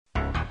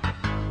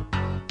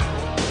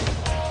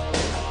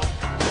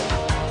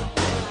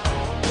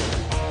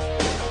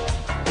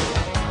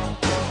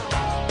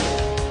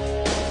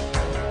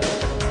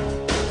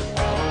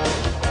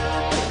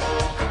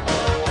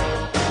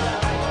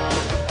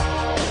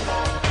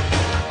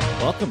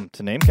Welcome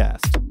to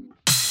Namecast.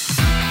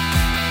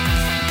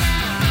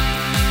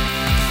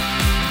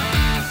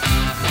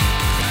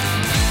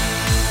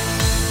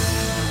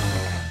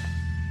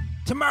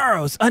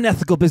 Tomorrow's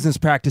unethical business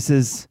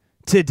practices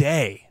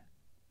today.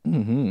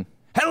 Mm-hmm.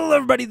 Hello,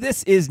 everybody.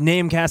 This is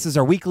Namecast. This is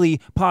our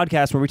weekly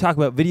podcast where we talk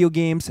about video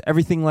games,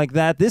 everything like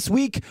that. This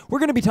week, we're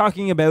going to be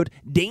talking about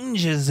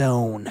Danger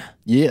Zone,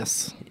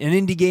 Yes. an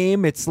indie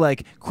game. It's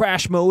like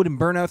Crash Mode and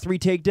Burnout 3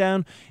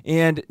 Takedown.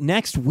 And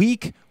next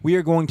week, we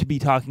are going to be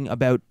talking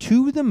about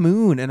To the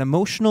Moon, an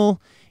emotional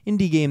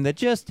indie game that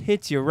just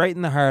hits you right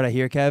in the heart, I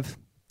hear, Kev.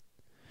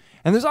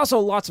 And there's also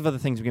lots of other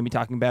things we're going to be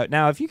talking about.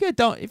 Now, if you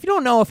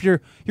don't know, if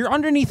you're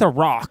underneath a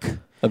rock,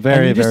 A very,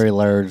 and you just- very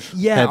large,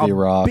 heavy a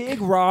rock.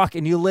 big rock,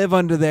 and you live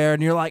under there,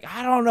 and you're like,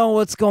 I don't know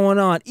what's going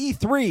on.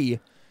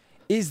 E3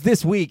 is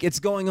this week. It's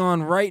going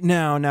on right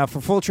now. Now, for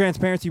full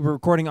transparency, we're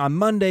recording on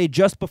Monday,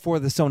 just before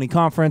the Sony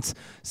conference.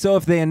 So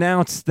if they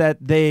announce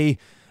that they,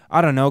 I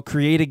don't know,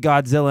 created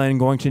Godzilla and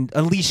going to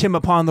unleash him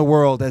upon the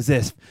world as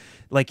if,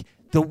 like,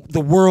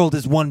 the world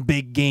is one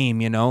big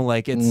game, you know?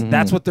 Like,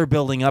 that's what they're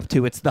building up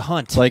to. It's the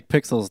hunt. It's like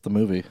Pixels, the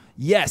movie.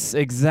 Yes,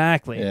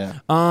 exactly. Yeah.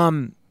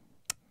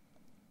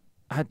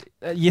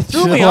 You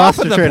threw me Should've off lost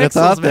of your the train of pixels,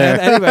 thought man.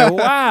 there. Anyway,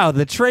 wow,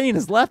 the train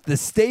has left the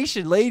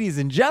station, ladies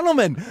and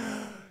gentlemen.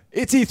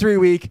 It's E3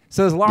 week,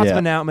 so there's lots of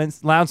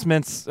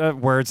announcements,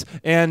 words,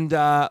 and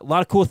a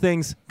lot of cool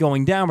things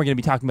going down. We're going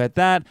to be talking about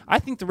that. I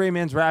think the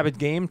Rayman's Rabbids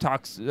game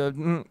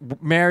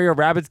Mario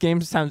Rabbids game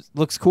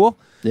looks cool.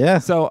 Yeah.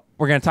 So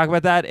we're going to talk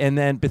about that, and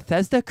then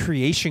Bethesda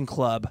Creation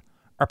Club.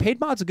 Are paid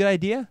mods a good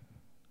idea?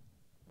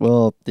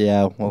 Well,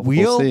 yeah. Well,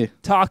 we'll see.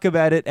 Talk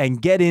about it and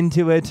get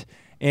into it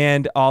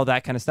and all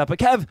that kind of stuff. But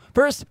Kev,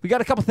 first, we got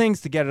a couple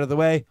things to get out of the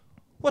way.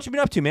 What you been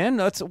up to, man?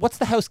 What's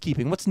the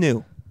housekeeping? What's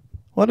new?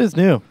 What is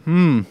new?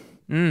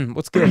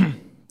 What's good?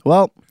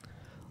 Well,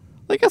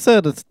 like I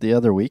said, it's the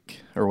other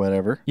week or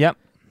whatever. Yep.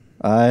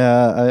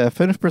 I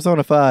finished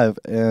Persona 5,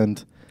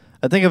 and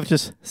I think I've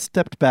just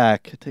stepped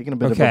back, taken a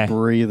bit of a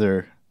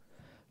breather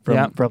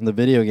from the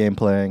video game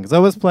playing. Because I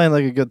was playing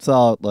like a good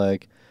solid,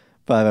 5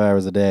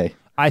 hours a day.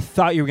 I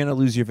thought you were going to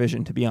lose your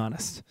vision, to be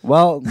honest.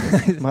 Well,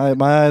 my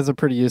eyes are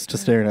pretty used to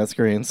staring at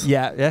screens.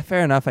 Yeah,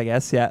 fair enough, I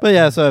guess, yeah. But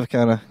yeah, so I've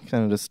kind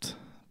of just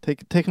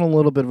taken a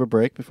little bit of a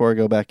break before I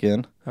go back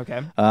in.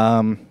 Okay.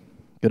 Gonna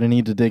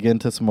need to dig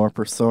into some more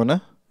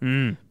Persona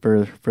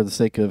for the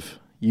sake of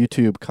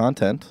YouTube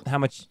content. How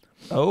much?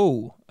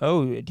 Oh,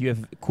 do you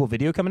have a cool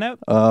video coming out?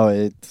 Oh,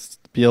 it's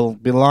be a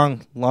long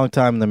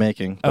time in the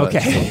making.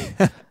 Okay.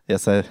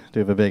 Yes, I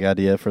do have a big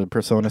idea for the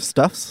Persona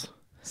stuffs.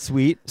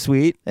 Sweet.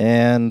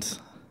 And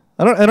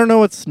I don't know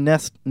what's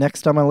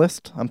next on my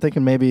list. I'm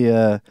thinking maybe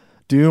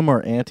Doom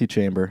or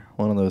Antichamber,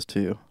 one of those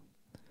two.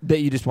 That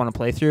you just want to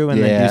play through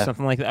and then do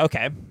something like that?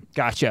 Okay,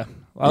 gotcha.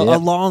 A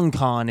long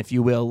con, if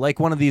you will, like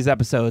one of these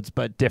episodes,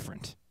 but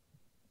different.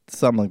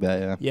 Something like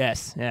that,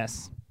 yeah.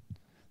 Yes.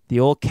 The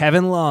old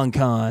Kevin Long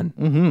con.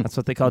 Mm-hmm. That's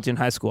what they called you in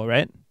high school,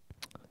 right?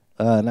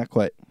 Not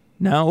quite.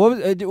 No?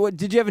 What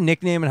did you have a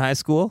nickname in high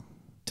school?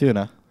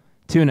 Tuna.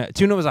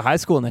 Tuna was a high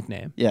school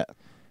nickname. Yeah.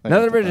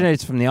 That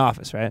originates from The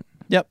Office, right?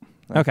 Yep.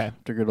 Okay.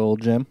 After good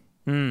old Jim.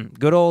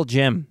 Good old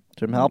Jim.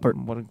 Jim Halpert.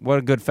 What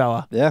a good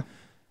fella. Yeah.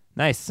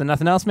 Nice. So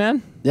nothing else,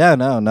 man? Yeah,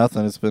 no,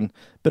 nothing. It's been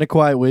a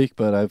quiet week,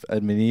 but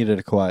I've needed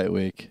a quiet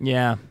week.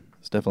 Yeah.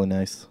 It's definitely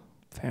nice.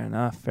 Fair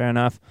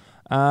enough.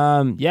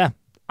 Yeah.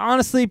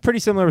 Honestly, pretty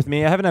similar with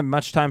me. I haven't had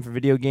much time for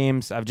video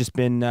games. I've just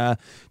been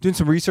doing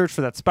some research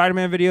for that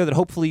Spider-Man video that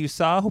hopefully you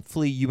saw.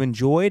 Hopefully you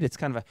enjoyed. It's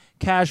kind of a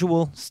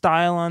casual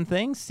style on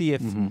things. See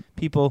if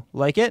people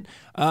like it.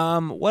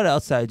 What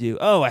else did I do?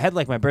 Oh, I had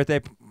my birthday.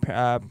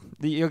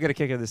 You'll get a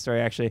kick out of this story,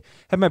 actually.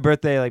 Had my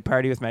birthday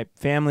party with my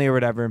family or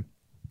whatever.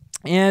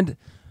 And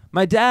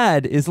my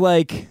dad is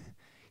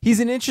he's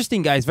an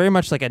interesting guy. He's very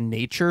much like a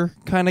nature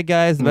kind of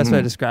guy is the best way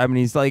to describe him. And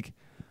he's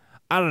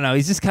I don't know.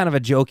 He's just kind of a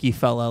jokey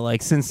fella.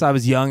 Since I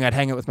was young, I'd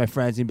hang out with my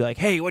friends and he'd be like,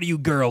 hey, what are you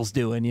girls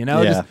doing? You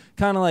know, just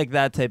kind of like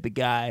that type of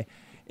guy.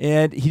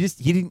 And he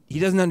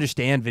doesn't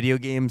understand video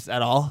games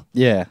at all.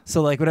 Yeah.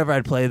 So whenever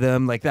I'd play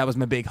them, that was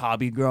my big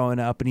hobby growing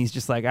up. And he's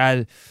just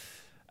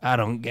I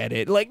don't get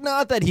it.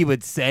 Not that he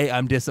would say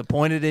I'm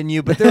disappointed in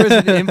you, but there was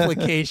an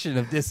implication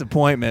of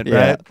disappointment,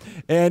 right?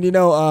 And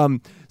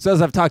so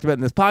as I've talked about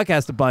in this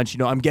podcast a bunch,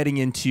 I'm getting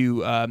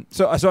into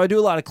so I do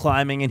a lot of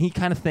climbing, and he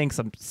kind of thinks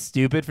I'm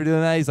stupid for doing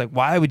that. He's like,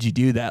 "Why would you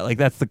do that?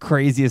 That's the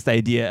craziest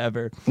idea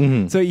ever."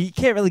 Mm-hmm. So he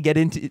can't really get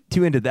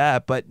too into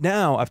that. But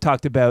now I've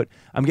talked about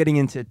I'm getting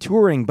into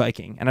touring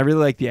biking, and I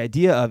really like the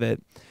idea of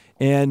it.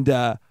 And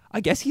I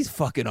guess he's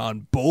fucking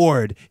on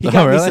board. He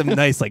got me some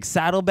nice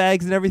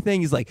saddlebags and everything.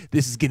 He's like,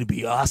 this is gonna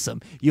be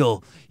awesome.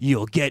 You'll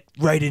get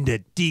right into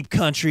deep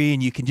country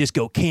and you can just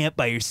go camp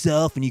by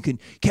yourself and you can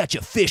catch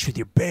a fish with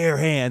your bare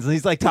hands. And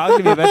he's talking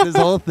to me about this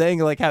whole thing,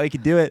 how he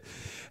could do it.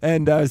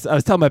 And I was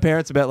telling my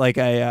parents about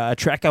a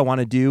trek I want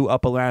to do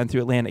up around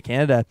through Atlantic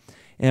Canada.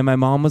 And my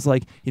mom was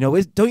like,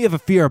 don't you have a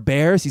fear of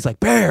bears? He's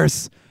like,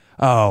 bears?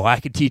 oh, I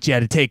could teach you how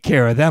to take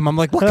care of them. I'm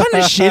like, what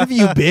kind of shit have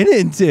you been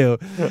into?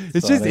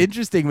 It's just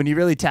interesting when you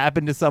really tap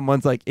into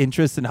someone's like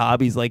interests and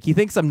hobbies. Like he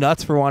thinks I'm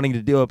nuts for wanting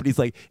to do it, but he's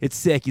like, it's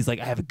sick. He's like,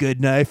 I have a good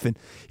knife, and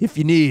if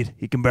you need,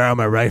 you can borrow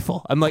my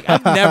rifle. I'm like,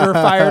 I've never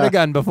fired a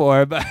gun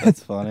before, but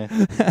that's funny.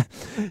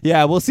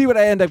 Yeah, we'll see what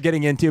I end up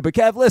getting into. But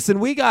Kev, listen,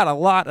 we got a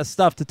lot of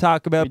stuff to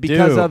talk about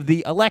because of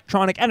the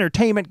Electronic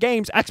Entertainment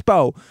Games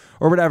Expo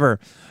or whatever.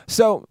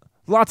 So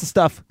lots of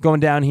stuff going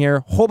down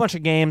here. Whole bunch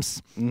of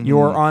games. Mm-hmm.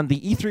 You're on the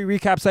E3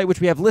 recap site,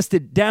 which we have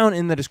listed down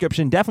in the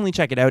description. Definitely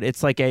check it out.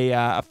 It's like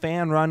a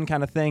fan-run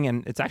kind of thing,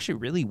 and it's actually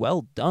really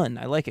well done.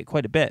 I like it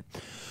quite a bit.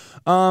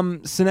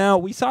 So now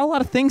we saw a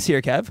lot of things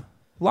here, Kev.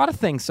 A lot of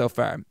things so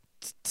far.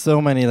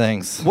 So many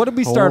things. What did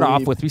we start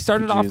off with? We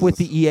started off with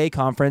the EA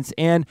conference,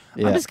 and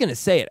I'm just going to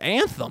say it.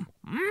 Anthem.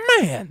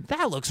 Man,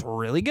 that looks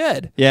really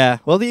good. Yeah.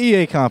 Well, the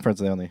EA conference,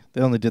 they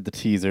only did the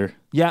teaser.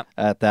 Yeah.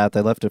 At that.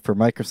 They left it for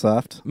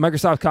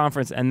Microsoft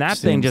conference, and that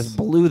thing just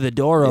blew the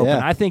door open.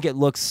 Yeah. I think it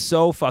looks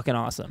so fucking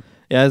awesome.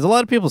 Yeah, there's a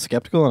lot of people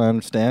skeptical, and I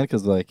understand,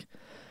 because, like,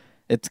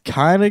 it's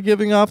kind of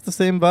giving off the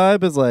same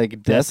vibe as,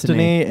 like,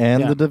 Destiny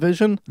and The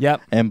Division.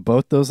 Yep. And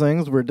both those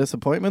things were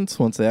disappointments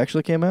once they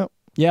actually came out.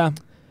 Yeah.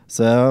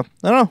 So,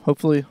 I don't know.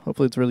 Hopefully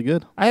it's really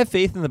good. I have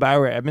faith in the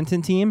BioWare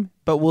Edmonton team,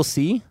 but we'll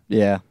see.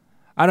 Yeah.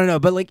 I don't know,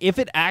 but like if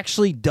it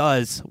actually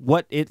does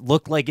what it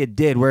looked like it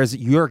did, whereas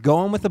you're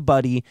going with a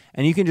buddy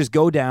and you can just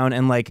go down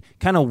and like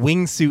kind of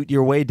wingsuit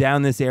your way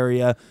down this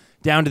area,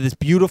 down to this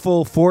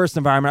beautiful forest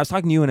environment. I was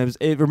talking to you and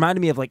it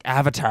reminded me of like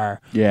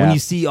Avatar. Yeah. When you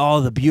see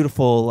all the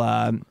beautiful,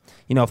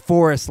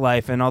 forest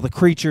life and all the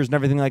creatures and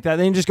everything like that.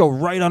 Then you just go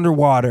right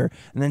underwater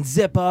and then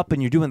zip up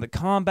and you're doing the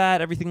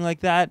combat, everything like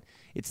that.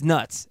 It's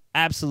nuts.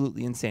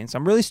 Absolutely insane. So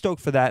I'm really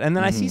stoked for that. And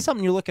then I see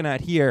something you're looking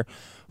at here.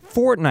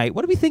 Fortnite.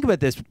 What do we think about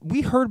this?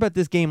 We heard about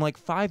this game like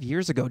 5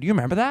 years ago. Do you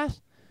remember that?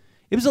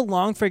 It was a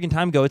long friggin'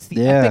 time ago. It's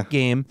the Epic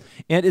game,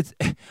 and it's.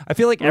 I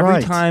feel like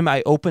every time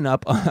I open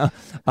up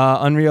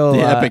Unreal,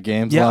 the Epic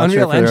Games,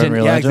 Unreal Engine,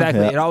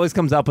 exactly. Yeah. It always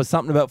comes up with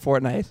something about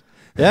Fortnite.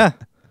 Yeah,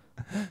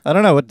 I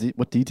don't know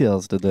what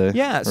details did they.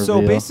 Yeah, reveal?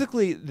 So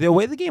basically, the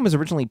way the game was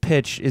originally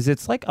pitched is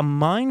it's like a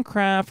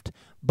Minecraft,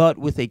 but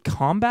with a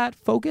combat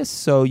focus.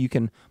 So you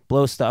can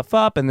blow stuff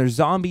up, and there's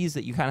zombies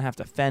that you kind of have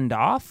to fend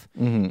off,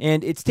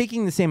 and it's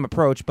taking the same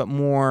approach, but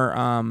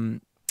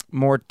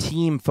more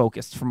team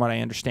focused, from what I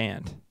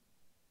understand.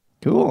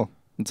 Cool.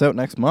 It's out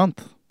next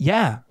month.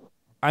 Yeah.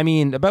 I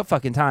mean, about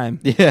fucking time.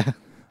 Yeah.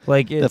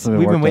 Like we've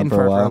been waiting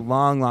for it for a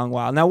long, long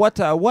while. Now,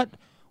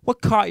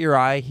 what caught your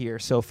eye here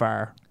so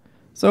far?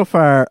 So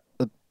far,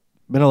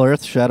 Middle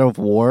Earth: Shadow of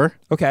War.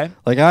 Okay.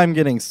 Like, I'm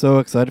getting so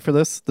excited for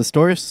this. The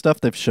story stuff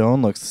they've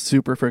shown looks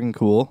super freaking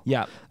cool.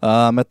 Yeah.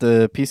 At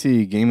the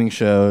PC gaming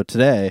show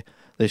today,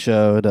 they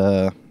showed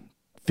a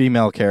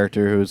female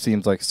character who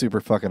seems like super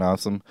fucking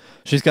awesome.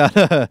 She's got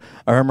a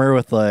armor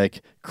with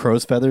like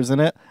crow's feathers in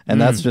it, and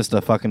that's just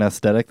a fucking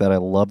aesthetic that I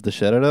love the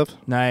shit out of.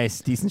 Nice.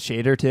 Decent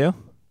shader too.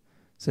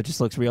 So it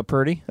just looks real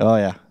pretty. Oh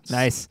yeah.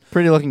 Nice.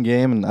 Pretty looking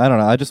game, and I don't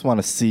know, I just want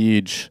to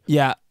siege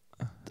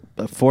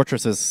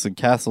fortresses and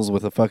castles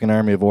with a fucking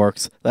army of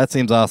orcs. That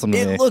seems awesome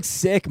to me. It looks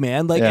sick,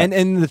 man. Like, and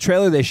in the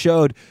trailer they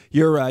showed,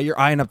 you're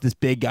eyeing up this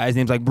big guy. His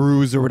name's like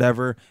Bruce or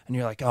whatever, and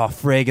you're like, oh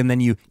frig, and then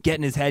you get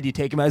in his head, you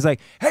take him out. He's like,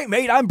 hey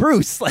mate, I'm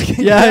Bruce. Like,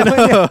 I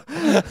know.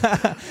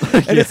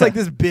 And it's like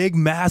this big,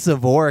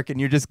 massive orc, and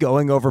you're just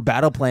going over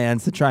battle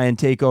plans to try and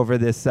take over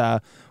this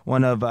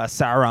one of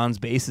Sauron's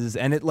bases,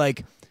 and it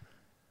like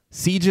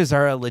sieges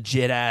are a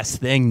legit ass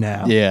thing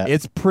now. Yeah,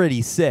 it's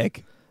pretty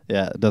sick.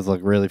 Yeah, it does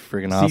look really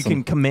freaking awesome. So you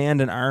can command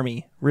an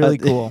army. Really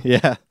cool.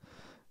 Yeah.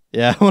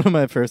 Yeah, one of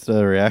my first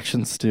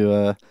reactions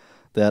to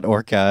that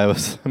orc guy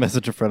was a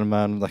message a friend of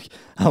mine, like,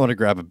 I want to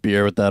grab a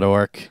beer with that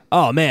orc.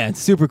 Oh, man.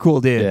 Super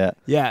cool dude. Yeah.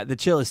 Yeah, the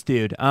chillest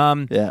dude.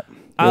 Yeah,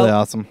 really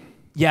awesome.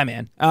 Yeah,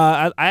 man.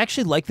 I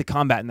actually like the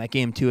combat in that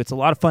game, too. It's a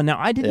lot of fun. Now,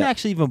 I didn't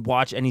actually even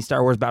watch any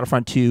Star Wars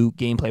Battlefront 2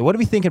 gameplay. What are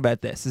we thinking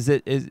about this? Is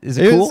it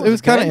cool? It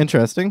was kind of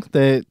interesting.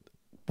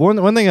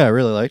 One thing I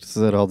really liked is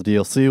that all the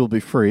DLC will be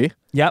free.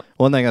 Yep.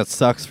 One thing that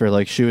sucks for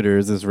like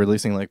shooters is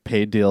releasing like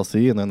paid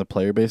DLC and then the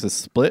player base is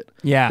split.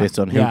 Yeah. Based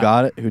on who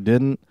got it, who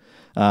didn't.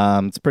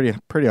 It's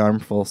pretty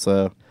harmful.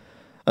 So,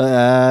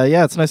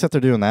 it's nice that they're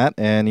doing that,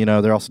 and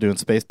they're also doing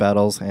space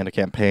battles and a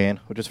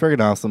campaign, which is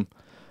friggin' awesome.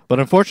 But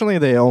unfortunately,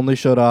 they only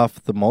showed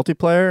off the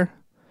multiplayer.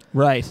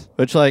 Right.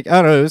 Which, like,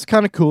 I don't know, it was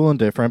kind of cool and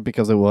different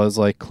because it was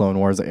like Clone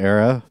Wars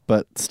era,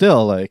 but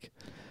still, like,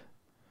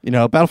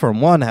 Battlefront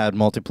 1 had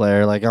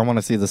multiplayer. Like, I want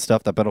to see the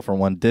stuff that Battlefront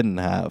 1 didn't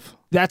have.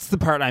 That's the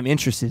part I'm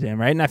interested in,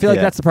 right? And I feel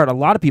like that's the part a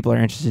lot of people are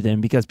interested in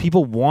because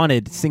people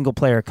wanted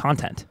single-player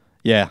content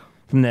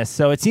from this.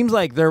 So it seems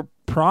like they're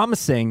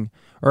promising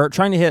or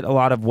trying to hit a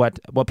lot of what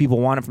people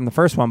wanted from the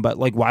first one, but,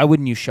 like, why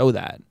wouldn't you show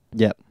that?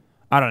 Yep.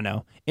 I don't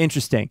know.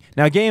 Interesting.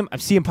 Now, a game, I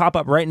see him pop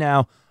up right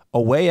now,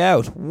 A Way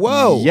Out.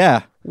 Whoa.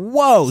 Yeah.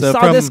 Whoa. So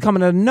saw this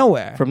coming out of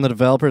nowhere. From the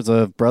developers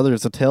of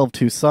Brothers: A Tale of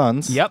Two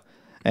Sons. Yep.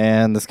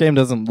 And this game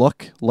doesn't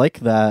look like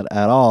that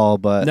at all,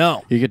 but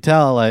you could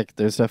tell, like,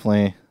 there's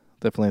definitely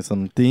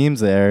some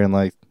themes there and,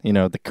 like,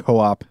 the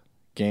co-op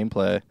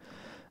gameplay.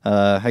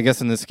 I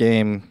guess in this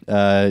game,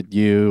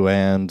 you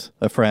and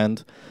a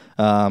friend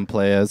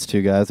play as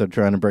two guys that are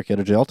trying to break out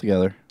of jail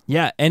together.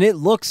 Yeah, and it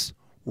looks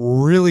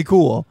really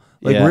cool.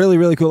 Like, really,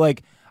 really cool.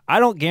 Like, I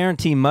don't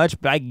guarantee much,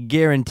 but I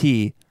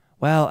guarantee,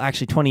 well,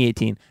 actually,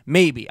 2018,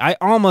 maybe. I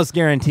almost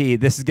guarantee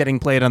this is getting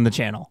played on the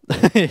channel.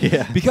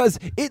 Yeah. Because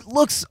it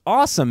looks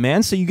awesome,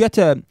 man. So you get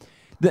to...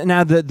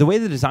 Now, the way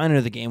the designer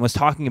of the game was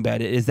talking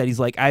about it is that he's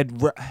like,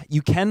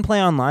 you can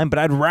play online, but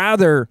I'd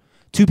rather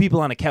two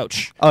people on a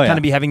couch kind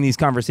of be having these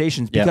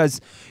conversations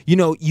because,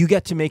 you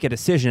get to make a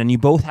decision and you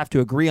both have to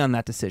agree on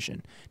that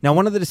decision. Now,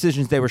 one of the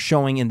decisions they were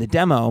showing in the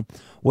demo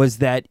was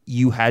that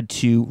you had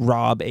to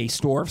rob a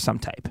store of some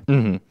type.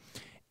 Mm-hmm.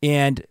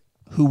 And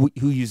who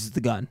uses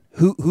the gun?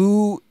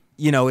 Who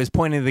is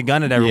pointing the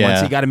gun at everyone?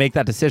 So you got to make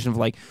that decision of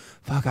like,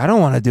 fuck, I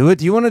don't want to do it.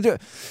 Do you want to do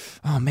it?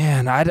 Oh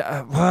man,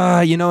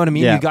 you know what I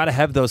mean? Yeah. You got to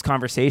have those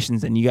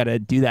conversations and you got to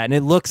do that. And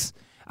it looks,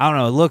 I don't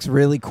know, it looks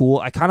really cool.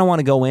 I kind of want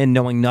to go in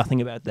knowing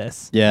nothing about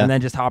this and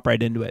then just hop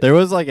right into it. There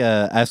was like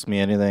a Ask Me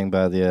Anything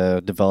by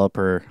the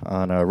developer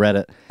on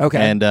Reddit. Okay.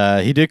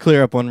 And he did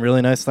clear up one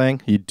really nice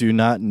thing. You do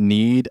not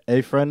need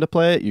a friend to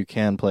play it. You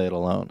can play it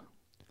alone.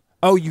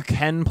 Oh, you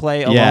can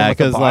play alone with a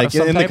because bot like of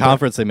some in the type?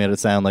 conference they made it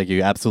sound like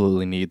you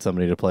absolutely need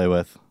somebody to play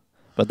with.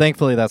 But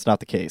thankfully that's not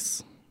the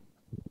case.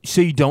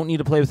 So you don't need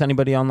to play with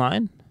anybody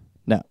online?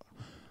 No.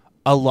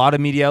 A lot of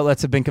media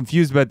outlets have been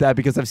confused about that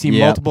because I've seen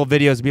multiple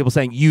videos of people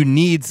saying you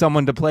need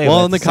someone to play with.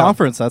 Well, in the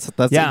conference, that's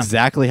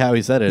exactly how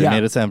he said it. Yeah. It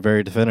made it sound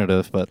very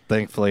definitive, but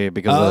thankfully,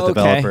 because of the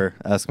developer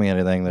Ask Me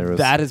Anything, there was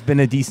that has been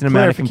a decent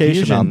amount of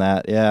confusion on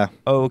that. Yeah.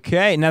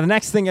 Okay. Now, the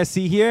next thing I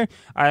see here,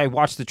 I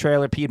watched the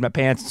trailer, peed my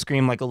pants, and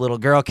screamed like a little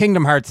girl.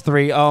 Kingdom Hearts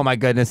 3. Oh, my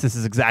goodness. This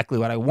is exactly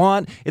what I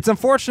want. It's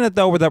unfortunate,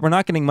 though, that we're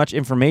not getting much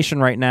information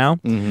right now.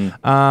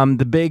 Mm-hmm.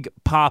 The big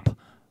pop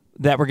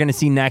that we're going to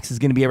see next is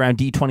going to be around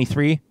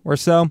D23 or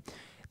so.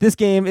 This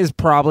game is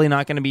probably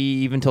not going to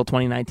be even until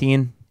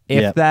 2019,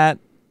 if that.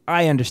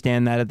 I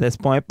understand that at this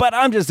point, but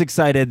I'm just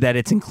excited that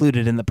it's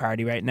included in the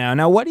party right now.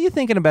 Now, what are you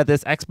thinking about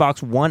this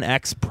Xbox One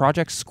X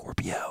Project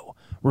Scorpio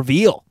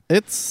reveal?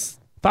 It's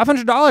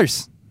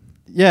 $500.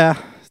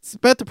 Yeah, it's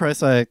about the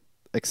price I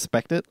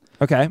expected.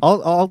 Okay.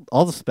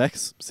 All the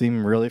specs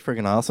seem really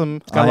freaking awesome.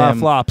 It's got a lot of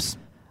flops.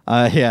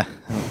 Yeah.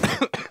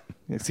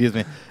 Excuse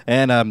me.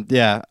 And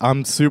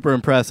I'm super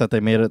impressed that they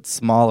made it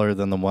smaller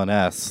than the One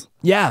S.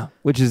 Yeah,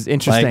 which is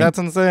interesting. Like, that's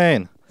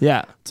insane.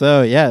 Yeah.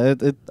 So, yeah,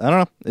 it I don't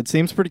know. It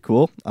seems pretty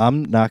cool.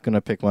 I'm not going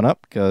to pick one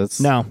up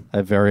because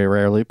I very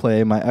rarely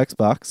play my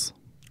Xbox.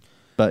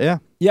 But, yeah.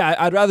 Yeah,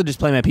 I'd rather just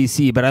play my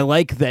PC, but I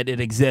like that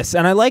it exists.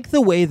 And I like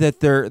the way that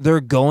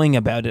they're going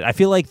about it. I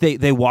feel like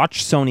they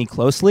watch Sony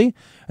closely,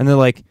 and they're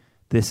like,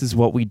 this is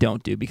what we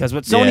don't do. Because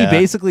what Sony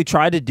basically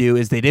tried to do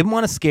is they didn't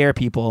want to scare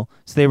people.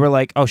 So they were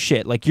like, oh,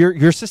 shit, like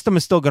your system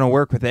is still going to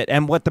work with it.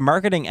 And what the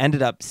marketing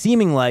ended up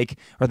seeming like,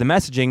 or the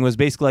messaging was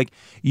basically like,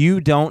 you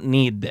don't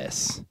need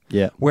this.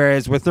 Yeah.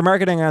 Whereas with the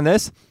marketing on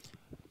this,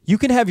 you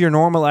can have your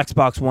normal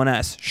Xbox One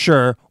S,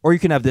 sure, or you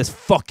can have this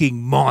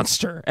fucking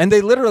monster. And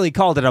they literally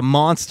called it a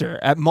monster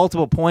at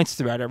multiple points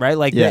throughout it, right?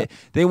 Like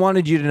they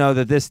wanted you to know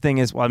that this thing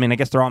is, well, I mean, I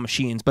guess they're all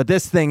machines, but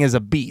this thing is a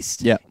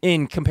beast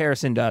in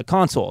comparison to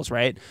consoles,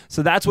 right?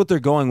 So that's what they're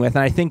going with.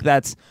 And I think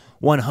that's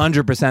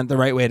 100% the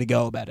right way to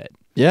go about it.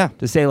 Yeah.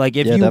 To say, like,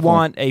 if you definitely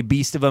want a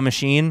beast of a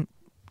machine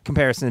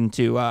comparison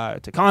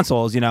to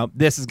consoles,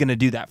 this is going to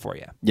do that for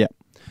you. Yeah.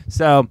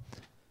 So,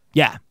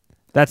 yeah.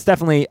 That's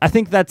definitely, I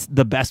think that's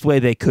the best way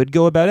they could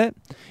go about it.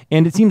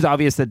 And it seems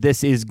obvious that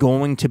this is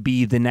going to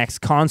be the next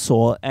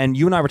console. And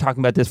you and I were talking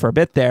about this for a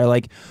bit there.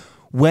 Like,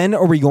 when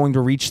are we going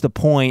to reach the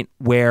point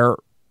where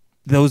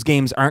those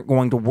games aren't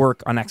going to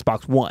work on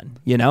Xbox One?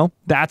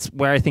 That's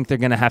where I think they're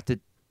going to have to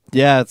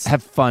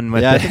have fun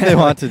with it. I think they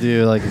want to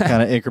do like a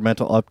kind of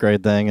incremental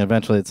upgrade thing.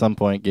 Eventually, at some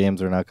point,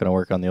 games are not going to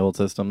work on the old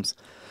systems.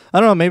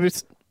 I don't know. Maybe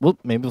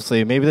we'll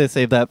see. Maybe they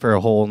save that for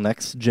a whole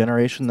next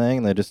generation thing,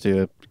 and they just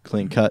do a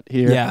clean cut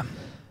here. Yeah.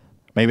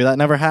 Maybe that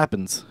never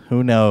happens.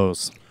 Who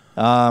knows?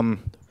 One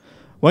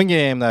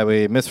game that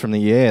we missed from the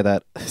EA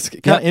that is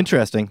kind of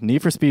interesting,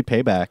 Need for Speed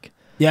Payback.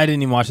 Yeah, I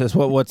didn't even watch this.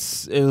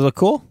 What's it look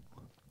cool?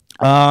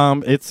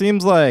 It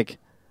seems like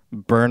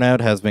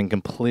Burnout has been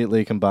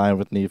completely combined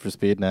with Need for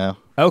Speed now.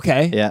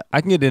 Okay. Yeah. I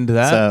can get into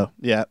that. So,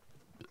 yeah.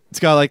 It's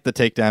got like the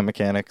takedown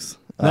mechanics.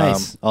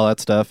 Nice. All that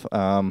stuff.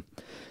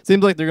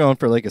 Seems like they're going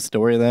for like a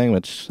story thing,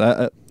 which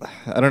I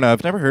don't know.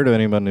 I've never heard of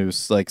anyone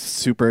who's like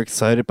super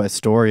excited by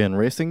story in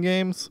racing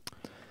games.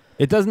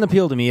 It doesn't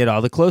appeal to me at all.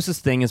 The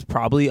closest thing is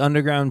probably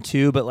Underground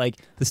 2, but like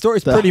the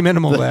story's pretty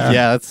minimal there.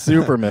 Yeah, it's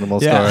super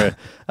minimal story.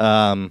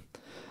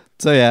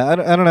 So yeah, I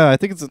don't know. I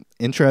think it's an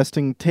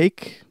interesting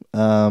take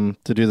to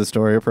do the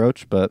story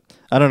approach, but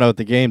I don't know.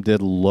 The game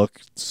did look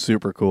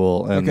super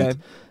cool, and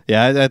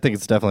yeah, I think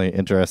it's definitely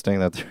interesting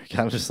that they're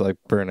kind of just like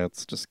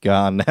Burnout's just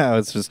gone now.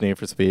 It's just Need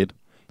for Speed.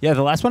 Yeah,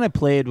 the last one I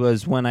played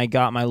was when I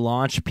got my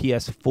launch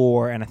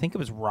PS4, and I think it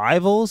was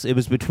Rivals. It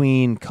was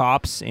between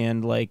cops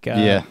and like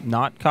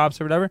not cops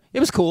or whatever. It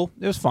was cool.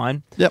 It was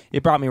fine. Yep.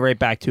 It brought me right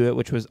back to it,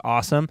 which was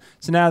awesome.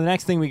 So now the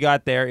next thing we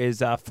got there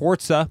is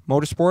Forza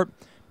Motorsport.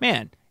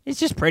 Man, it's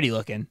just pretty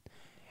looking.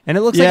 And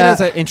it looks like it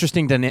has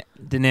interesting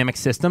dynamic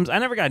systems. I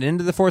never got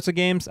into the Forza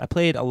games. I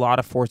played a lot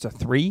of Forza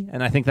 3,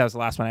 and I think that was the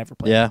last one I ever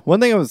played. Yeah, one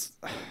thing I was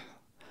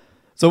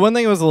a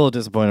little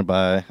disappointed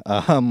by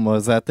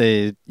was that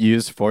they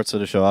used Forza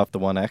to show off the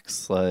One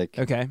X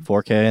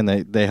 4K, and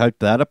they hyped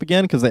that up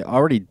again because they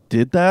already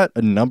did that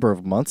a number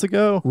of months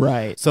ago.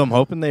 Right. So I'm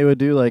hoping they would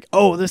do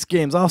this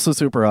game's also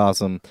super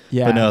awesome.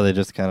 Yeah. But no, they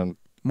just kind of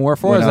more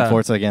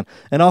Forza again.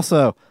 And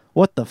also,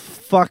 what the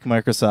fuck,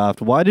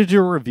 Microsoft? Why did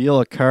you reveal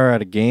a car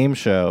at a game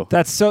show?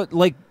 That's so,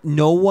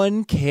 no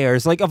one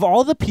cares. Of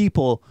all the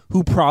people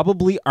who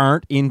probably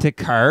aren't into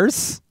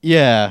cars,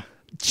 yeah,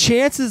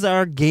 chances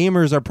are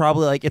gamers are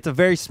probably it's a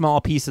very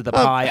small piece of the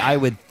pie, I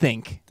would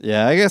think.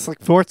 Yeah, I guess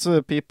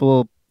Forza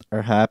people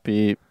are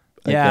happy,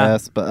 I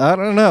guess. But I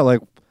don't know,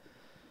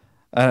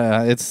 I don't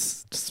know.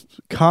 It's just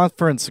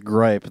conference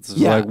gripe. It's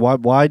just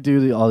why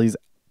do all these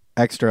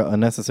extra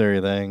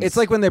unnecessary things? It's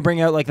like when they bring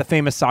out the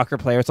famous soccer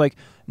player. It's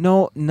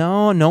no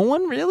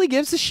one really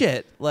gives a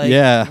shit.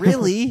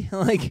 Really?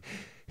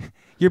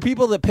 Your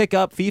people that pick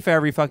up FIFA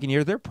every fucking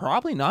year, they're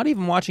probably not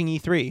even watching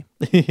E3.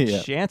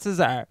 Yeah. Chances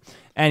are.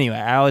 Anyway,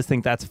 I always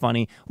think that's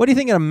funny. What do you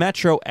think of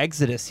Metro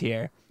Exodus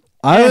here?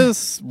 I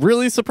was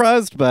really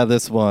surprised by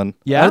this one.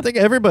 Yeah? I think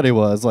everybody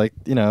was.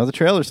 The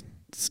trailer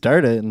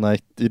started and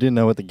you didn't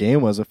know what the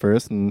game was at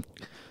first, and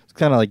it's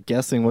kind of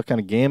guessing what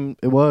kind of game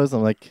it was.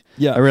 I'm I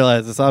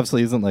realized this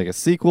obviously isn't a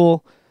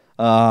sequel.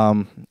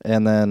 And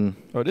then...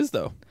 Oh, it is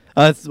though.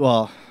 It's,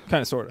 kind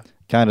of, sort of.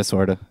 Kind of,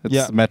 sort of.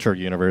 It's Metro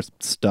Universe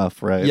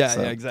stuff, right? Yeah,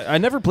 yeah, exactly. I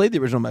never played the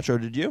original Metro,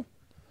 did you?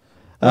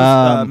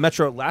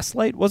 Metro Last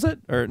Light, was it?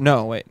 Or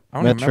no, wait. I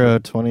don't Metro remember.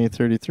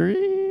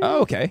 2033?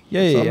 Oh, okay.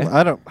 Yeah.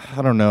 I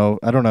don't know.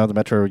 I don't know the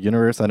Metro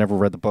Universe. I never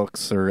read the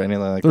books or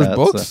anything like There's that.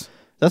 Books? So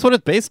that's what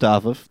it's based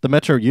off of. The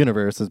Metro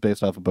Universe is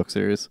based off a book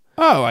series.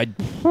 Oh,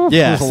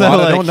 yeah. There's a lot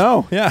I don't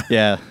know. Yeah.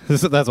 Yeah.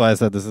 That's why I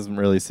said this isn't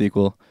really a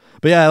sequel.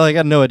 But yeah, I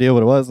had no idea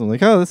what it was. I'm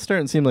this is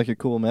starting to seem like a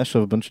cool mesh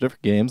of a bunch of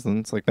different games. And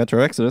it's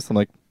Metro Exodus.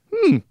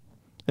 I'm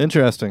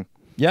interesting.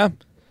 Yeah.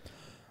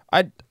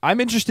 I'm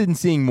interested in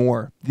seeing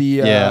more.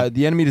 The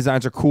enemy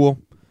designs are cool.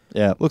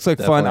 Yeah. Looks like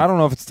definitely. fun. I don't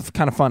know if it's the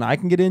kind of fun I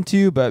can get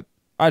into, but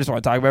I just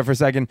want to talk about it for a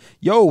second.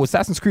 Yo,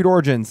 Assassin's Creed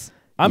Origins.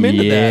 I'm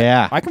into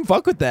that. I can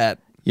fuck with that.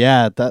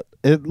 Yeah,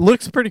 it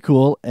looks pretty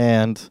cool,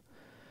 and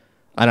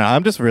I don't know.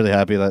 I'm just really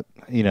happy that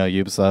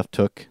Ubisoft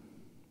took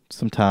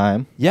some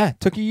time. Yeah,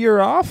 took a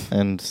year off,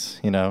 and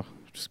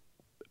just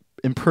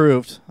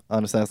improved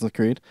on Assassin's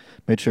Creed.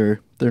 Made sure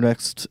their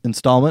next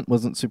installment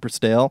wasn't super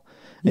stale,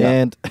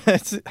 and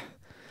it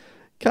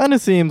kind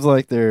of seems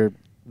like they're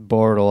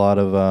bored a lot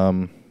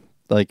of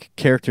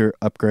character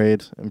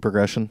upgrade and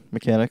progression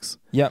mechanics.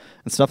 Yep.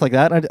 And stuff like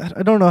that.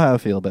 I don't know how I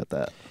feel about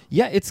that.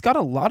 Yeah, it's got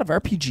a lot of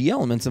RPG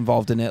elements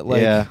involved in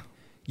it.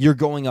 You're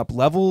going up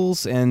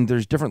levels, and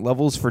there's different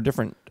levels for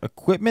different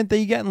equipment that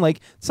you get. And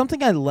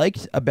something I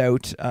liked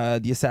about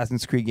the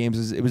Assassin's Creed games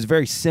is it was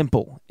very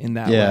simple in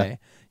that way.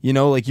 You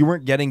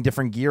weren't getting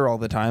different gear all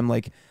the time.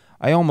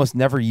 I almost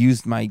never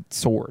used my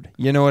sword.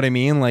 You know what I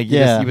mean?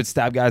 You would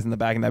stab guys in the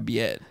back and that'd be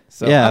it.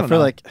 So yeah,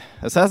 for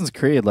Assassin's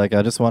Creed,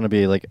 I just want to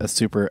be a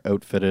super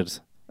outfitted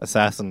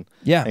assassin.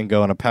 Yeah. And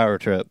go on a power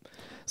trip.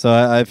 So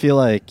I feel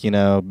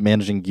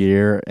managing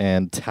gear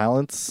and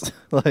talents,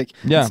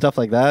 stuff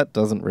like that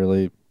doesn't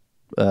really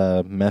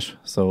mesh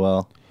so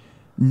well.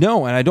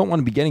 No, and I don't want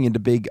to be getting into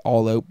big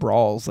all-out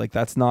brawls.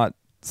 That's not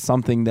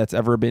something that's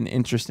ever been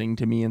interesting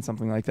to me and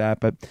something like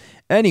that. But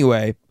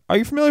anyway, are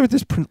you familiar with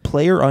this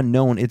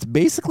PlayerUnknown? It's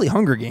basically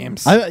Hunger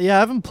Games. I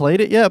haven't played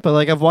it yet, but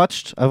I've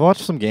watched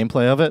some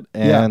gameplay of it,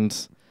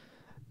 and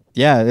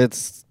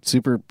it's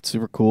super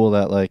super cool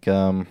that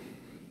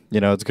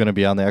it's going to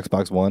be on the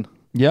Xbox One.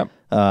 Yep.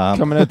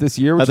 Coming out this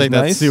year, which I think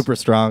is that's super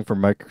strong for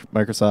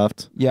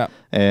Microsoft. Yeah.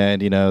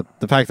 And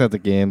the fact that the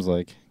game's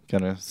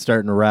kind of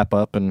starting to wrap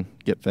up and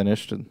get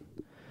finished and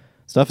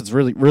stuff, it's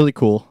really really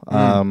cool.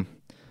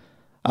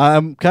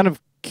 I'm kind of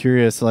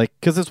curious,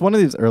 because it's one of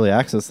these early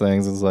access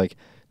things. Is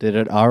did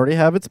it already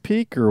have its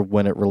peak, or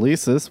when it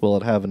releases, will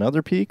it have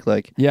another peak? How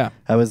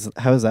is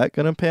that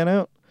going to pan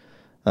out?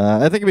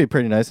 I think it'd be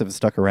pretty nice if it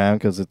stuck around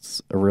because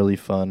it's a really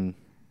fun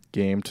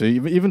game to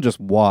even just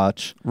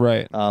watch.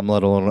 Right.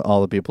 Let alone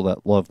all the people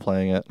that love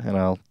playing it, and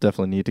I'll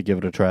definitely need to give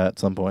it a try at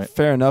some point.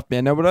 Fair enough,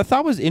 man. Now, what I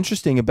thought was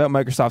interesting about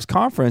Microsoft's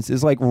conference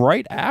is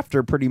right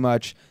after pretty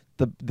much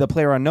the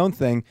PlayerUnknown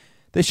thing,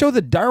 they show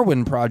the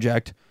Darwin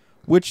Project,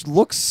 which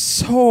looks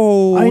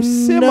so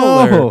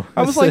similar.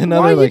 I was why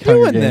are you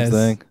doing this?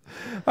 Thing.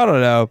 I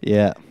don't know.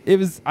 Yeah.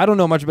 I don't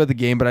know much about the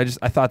game, but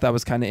I thought that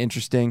was kind of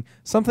interesting.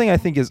 Something I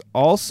think is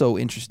also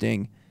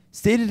interesting,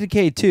 State of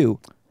Decay 2.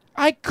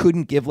 I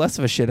couldn't give less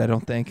of a shit, I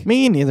don't think.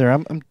 Me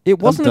neither. It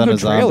wasn't a good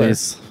trailer.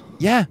 Zombies.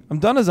 Yeah, I'm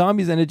done as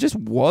zombies, and it just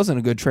wasn't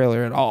a good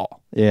trailer at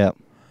all. Yeah.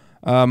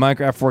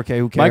 Minecraft 4K.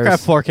 Who cares?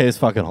 Minecraft 4K is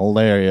fucking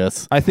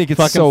hilarious. I think it's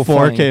fucking so 4K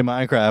funny.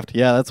 Minecraft.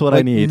 Yeah, that's what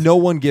I need. No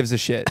one gives a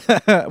shit.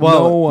 Well,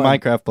 no one.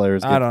 Minecraft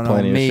players get I don't know.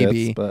 plenty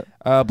Maybe. of shits,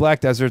 but Black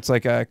Desert's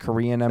like a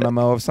Korean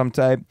MMO of some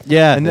type.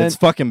 yeah, and then, it's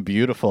fucking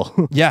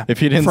beautiful. Yeah,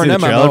 if you didn't for see the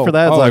an trailer MMO, for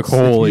that, it's like it's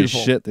holy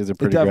beautiful. shit, these are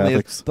pretty definitely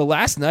graphics. is. The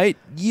Last Night,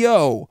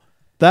 yo,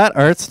 that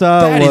art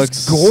style that looks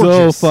is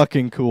gorgeous. so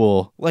fucking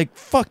cool. Like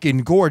fucking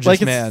gorgeous,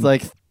 Like man. it's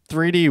like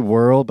 3D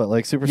world, but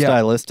like super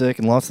stylistic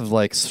and lots of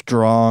like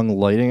strong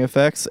lighting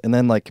effects, and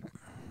then like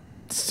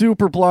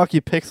super blocky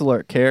pixel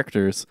art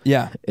characters.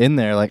 Yeah, in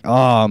there, like,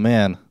 oh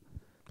man,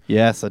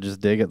 yes, I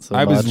just dig it so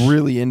much. I was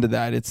really into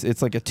that.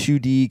 It's like a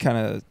 2D kind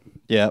of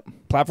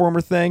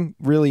platformer thing.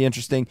 Really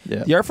interesting.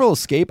 Yep. The Artful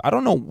Escape. I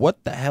don't know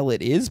what the hell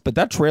it is, but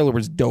that trailer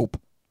was dope.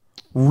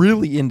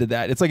 Really into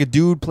that. It's like a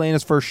dude playing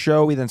his first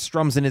show. He then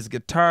strums in his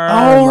guitar.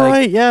 Oh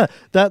right, yeah.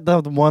 That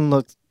one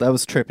looked that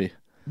was trippy.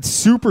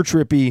 Super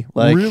trippy,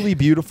 Like, really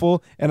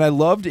beautiful, and I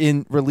loved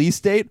in release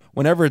date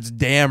whenever it's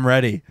damn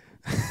ready.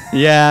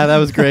 Yeah, that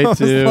was great I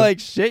too. was like,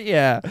 shit,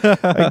 yeah,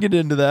 I can get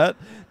into that.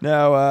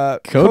 Now,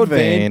 Code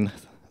Vein.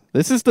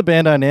 This is the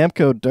Bandai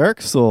Namco Dark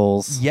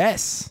Souls.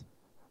 Yes.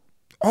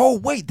 Oh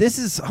wait, this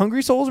is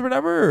Hungry Souls or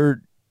whatever,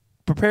 or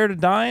Prepare to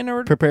Dine,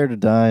 or Prepare to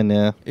Dine.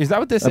 Yeah, is that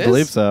what this is? I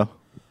believe so.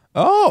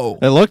 Oh,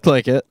 It looked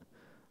like it.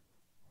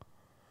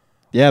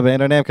 Yeah,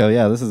 Bandai Namco.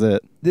 Yeah, this is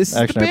it. this is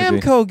the Action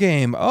RPG. Bamco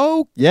game.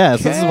 Oh,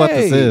 Yes, this is what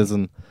this is,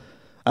 and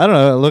I don't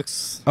know. It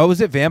looks. oh, is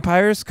it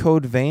Vampires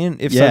Code Vein?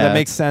 If so, Yeah, that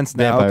makes sense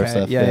now. vampire Okay,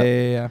 stuff, yeah,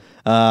 yeah.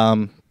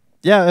 yeah.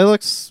 Yeah, it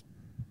looks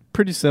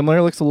pretty similar.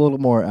 It looks a little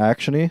more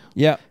actiony.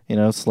 Yeah. You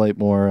know, slight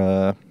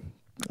more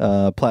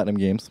Platinum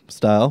Games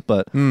style,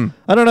 but Mm.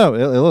 I don't know.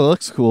 It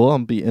looks cool. I'll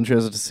be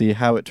interested to see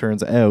how it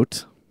turns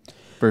out,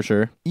 for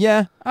sure.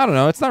 Yeah, I don't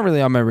know. It's not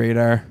really on my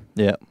radar.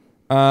 Yeah.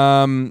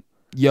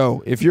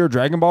 Yo, if you're a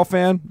Dragon Ball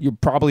fan, you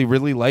probably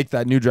really like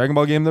that new Dragon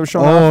Ball game that was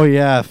shown Oh off.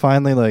 yeah,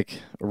 finally like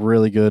a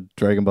really good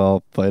Dragon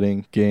Ball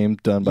fighting game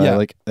done by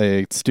like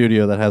a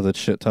studio that has a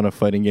shit ton of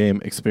fighting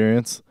game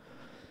experience.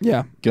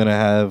 Yeah. Gonna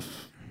have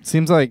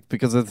seems like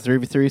because of the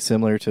 3v3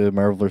 similar to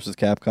Marvel vs.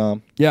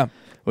 Capcom. Yeah.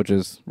 Which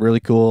is really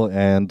cool,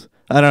 and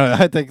I don't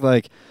know, I think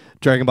like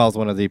Dragon Ball is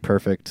one of the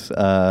perfect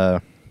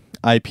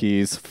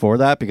IPs for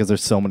that because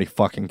there's so many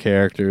fucking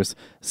characters.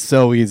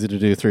 So easy to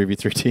do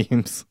 3v3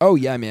 teams. Oh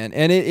yeah, man.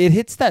 And it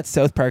hits that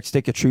South Park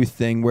Stick of Truth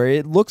thing where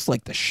it looks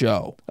like the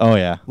show. Oh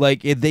yeah.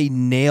 Like they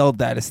nailed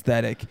that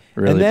aesthetic.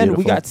 Really and then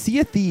beautiful. we got Sea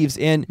of Thieves,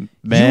 and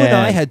Man. you and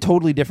I had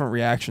totally different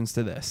reactions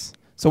to this.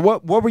 So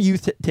what were you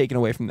taking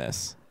away from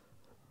this?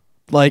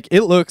 Like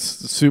it looks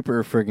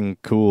super freaking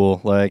cool.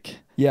 Like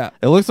Yeah.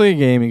 it looks like a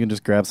game you can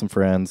just grab some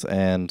friends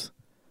and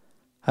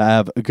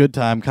have a good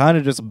time, kind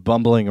of just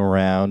bumbling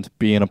around,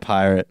 being a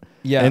pirate.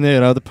 Yeah. And you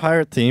know, the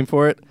pirate theme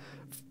for it,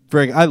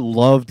 frig, I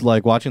loved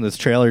like watching this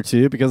trailer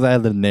too because I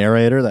had the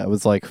narrator that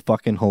was like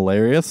fucking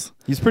hilarious.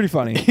 He's pretty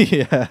funny.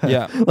 Yeah.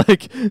 Yeah.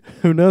 Like,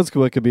 who knows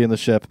what could be in the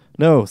ship?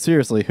 No,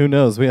 seriously, who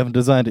knows? We haven't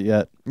designed it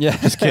yet. Yeah.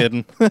 Just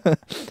kidding.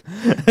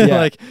 Yeah.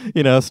 Like,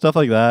 you know, stuff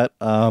like that.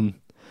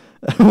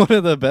 One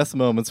of the best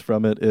moments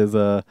from it is,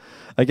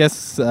 I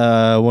guess,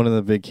 one of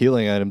the big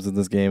healing items in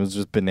this game is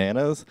just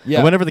bananas. Yeah.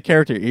 And whenever the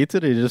character eats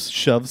it, he just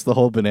shoves the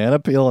whole banana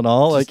peel and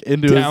all, like,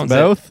 into his downs it.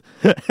 mouth.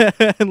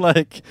 And,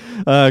 like,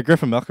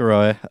 Griffin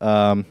McElroy,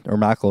 or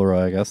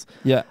McElroy, I guess.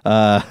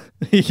 Yeah.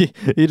 He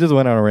just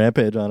went on a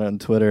rampage on it on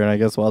Twitter, and I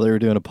guess while they were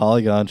doing a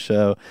Polygon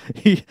show,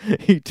 he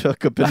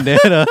took a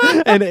banana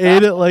and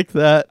ate it like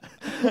that,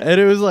 and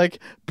it was like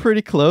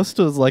pretty close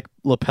to his like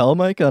lapel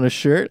mic on his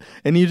shirt,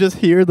 and you just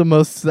hear the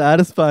most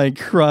satisfying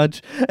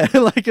crunch, and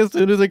like as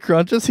soon as it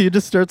crunches, he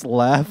just starts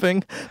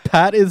laughing.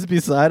 Pat is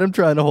beside him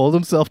trying to hold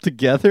himself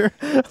together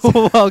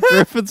while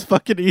Griffin's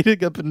fucking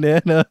eating a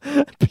banana,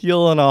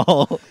 peel and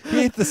all.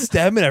 He ate the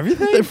stem and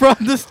everything? From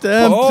the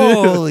stem,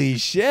 Holy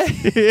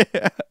shit.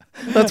 Yeah.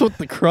 That's what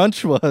the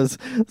crunch was.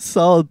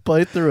 Solid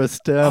bite through a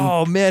stem.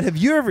 Oh man, have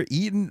you ever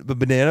eaten a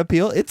banana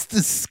peel? It's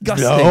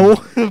disgusting. No.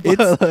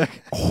 It's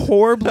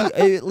horribly.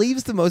 It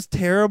leaves the most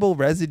terrible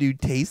residue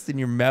taste in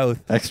your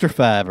mouth. Extra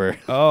fiber.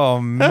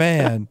 Oh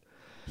man,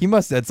 he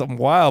must have had some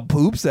wild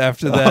poops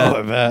after that. Oh,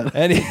 I bet.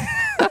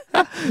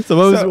 And So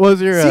what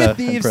was your Sea of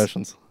Thieves,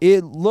 impressions?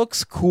 It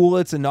looks cool.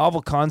 It's a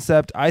novel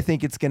concept. I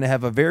think it's going to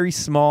have a very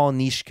small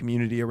niche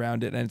community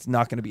around it, and it's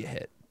not going to be a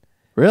hit.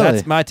 Really?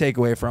 That's my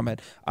takeaway from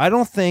it. I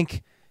don't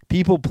think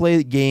people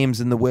play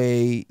games in the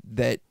way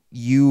that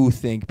you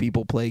think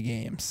people play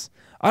games.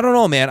 I don't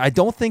know, man. I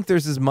don't think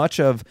there's as much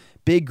of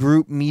big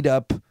group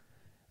meetup.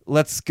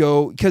 Let's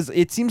go, because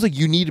it seems like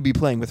you need to be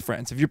playing with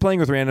friends. If you're playing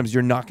with randoms,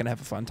 you're not going to have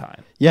a fun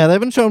time. Yeah, they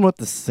haven't shown what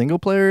the single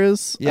player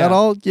is at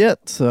all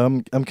yet. So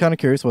I'm kind of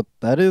curious what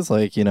that is.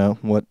 Like, you know,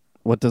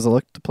 what does it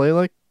look to play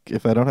like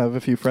if I don't have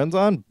a few friends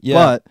on? Yeah.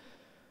 But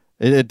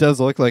it does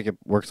look like it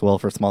works well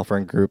for small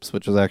friend groups,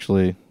 which is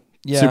actually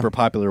super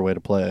popular way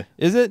to play.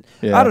 Is it?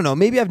 Yeah. I don't know.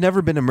 Maybe I've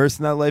never been immersed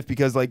in that life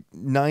because like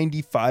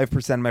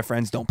 95% of my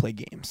friends don't play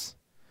games.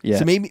 Yeah.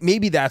 So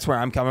maybe that's where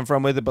I'm coming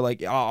from with it, but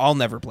like I'll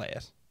never play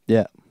it.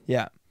 Yeah.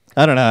 Yeah.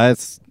 I don't know.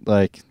 It's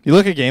like you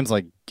look at games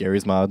like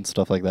Garry's Mod and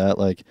stuff like that,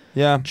 like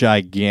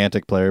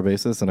gigantic player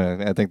bases, and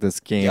I think this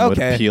game would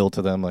appeal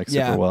to them like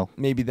super well.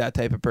 Maybe that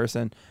type of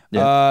person.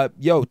 Yeah.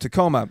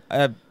 Tacoma.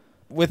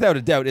 Without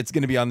a doubt, it's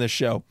going to be on this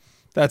show.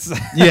 That's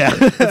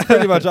that's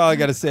pretty much all I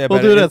got to say about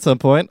it. We'll do it at some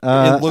point.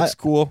 It looks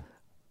cool.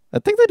 I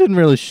think they didn't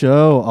really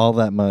show all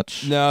that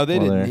much. No, they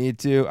didn't need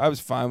to. I was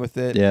fine with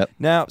it. Yeah.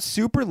 Now,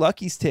 Super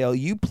Lucky's Tale.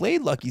 You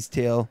played Lucky's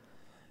Tale,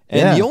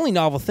 and the only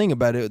novel thing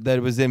about it that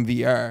it was in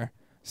VR.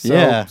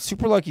 So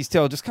Super Lucky's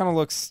Tale just kind of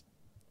looks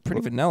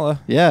pretty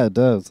vanilla. Yeah, it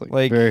does.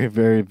 Like very,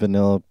 very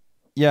vanilla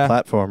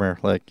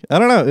platformer. Like, I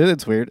don't know.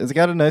 It's weird. It's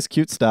got a nice,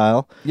 cute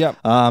style. Yeah.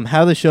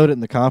 How they showed it in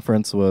the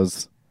conference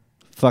was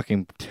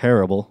fucking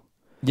terrible.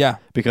 Yeah.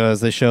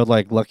 Because they showed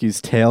like Lucky's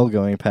tail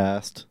going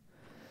past,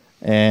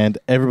 and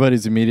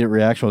everybody's immediate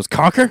reaction was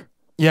Conker?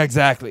 Yeah,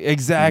 exactly.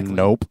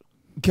 Nope.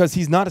 Because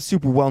he's not a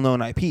super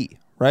well-known IP,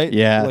 right?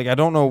 Yeah. Like, I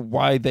don't know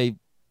why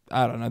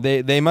I don't know.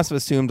 They must have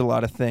assumed a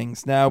lot of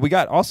things. Now, we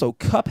got also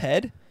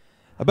Cuphead.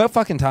 About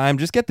fucking time.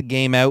 Just get the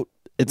game out.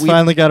 It's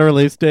finally got a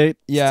release date.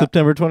 Yeah.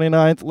 September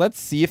 29th. Let's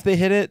see if they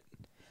hit it.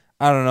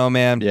 I don't know,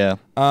 man. Yeah.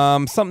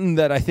 Something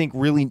that I think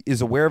really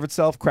is aware of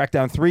itself,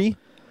 Crackdown 3.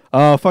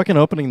 Fucking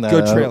opening that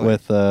Good trailer.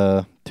 With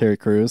Terry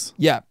Crews.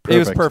 Yeah, it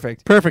was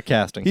perfect. Perfect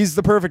casting. He's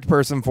the perfect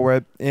person for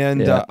it.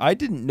 And I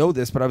didn't know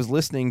this, but I was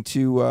listening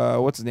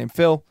to, what's his name,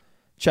 Phil,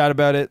 chat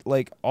about it.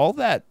 Like, all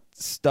that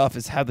stuff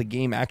is how the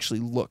game actually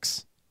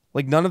looks.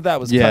 Like, none of that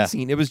was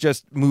cutscene. It was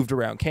just moved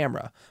around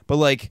camera. But,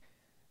 like,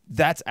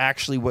 that's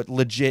actually what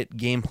legit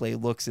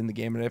gameplay looks in the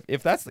game. And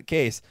if that's the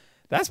case,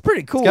 that's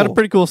pretty cool. It's got a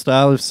pretty cool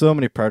style. There's so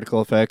many particle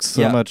effects,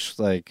 so much,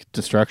 like,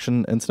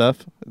 destruction and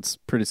stuff. It's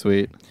pretty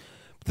sweet.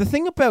 The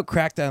thing about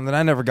Crackdown that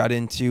I never got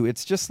into,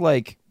 it's just,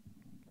 like,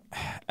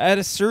 at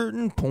a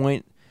certain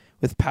point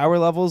with power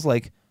levels,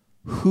 like,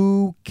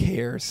 who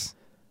cares?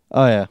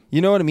 Oh, yeah.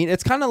 You know what I mean?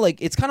 It's kind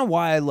of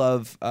why I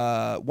love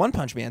One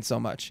Punch Man so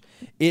much.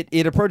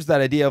 It approaches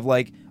that idea of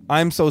like,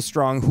 I'm so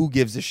strong, who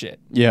gives a shit?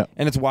 Yeah.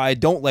 And it's why I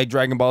don't like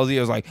Dragon Ball Z. I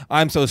was like,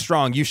 I'm so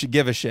strong, you should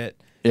give a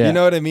shit. Yeah. You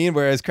know what I mean?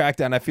 Whereas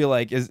Crackdown, I feel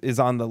like, is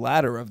on the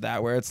ladder of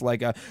that, where it's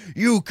like,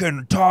 you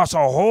can toss a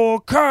whole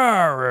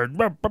car,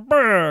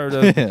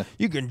 and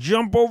you can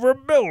jump over a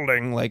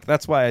building. Like,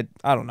 that's why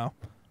I don't know.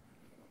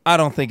 I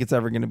don't think it's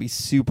ever going to be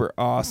super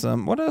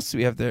awesome. What else do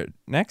we have there?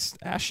 Next,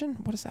 Ashen?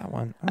 What is that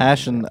one?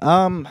 Ashen.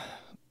 I'm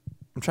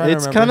trying to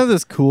remember. It's kind of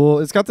this cool.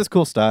 It's got this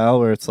cool style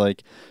where it's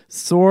like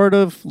sort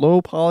of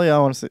low poly. I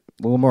want to say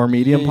a little more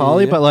medium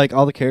poly, but like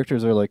all the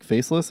characters are like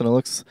faceless, and it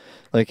looks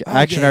like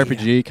action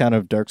RPG kind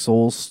of Dark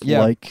Souls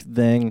like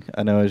thing.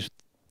 I know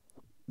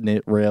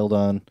I railed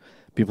on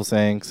people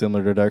saying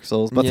similar to Dark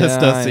Souls, but this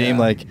does seem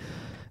like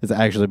it's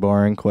actually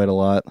boring quite a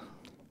lot.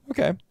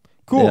 Okay.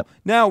 Cool. Yep.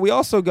 Now, we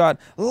also got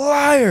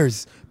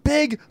Liars.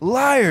 Big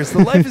Liars. The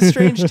Life is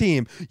Strange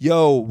team.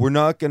 Yo, we're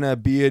not going to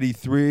be at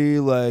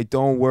E3. Like,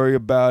 don't worry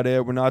about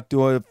it. We're not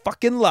doing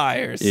fucking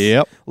Liars.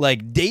 Yep.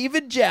 Like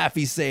David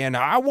Jaffe saying,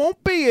 I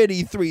won't be at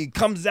E3.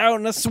 Comes out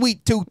in a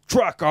sweet tooth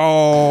truck.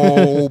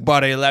 Oh,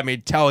 buddy, let me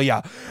tell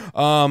ya.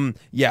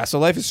 So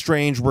Life is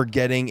Strange, we're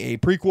getting a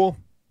prequel.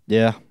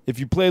 Yeah. If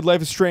you played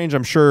Life is Strange,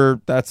 I'm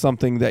sure that's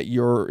something that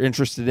you're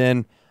interested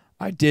in.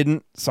 I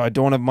didn't, so I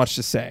don't have much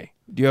to say.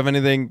 Do you have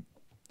anything?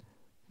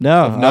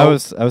 No, I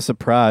was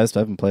surprised. I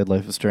haven't played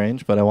Life is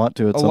Strange, but I want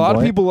to at some point. A lot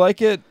of people like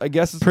it. I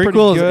guess it's prequel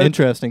pretty good. Is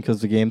interesting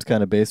because the game's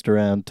kind of based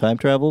around time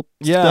travel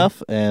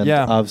stuff, and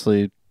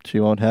obviously she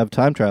won't have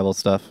time travel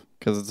stuff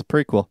because it's a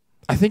prequel.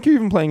 I think you're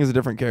even playing as a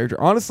different character.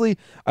 Honestly,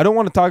 I don't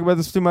want to talk about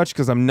this too much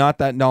because I'm not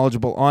that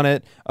knowledgeable on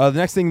it. The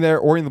next thing there,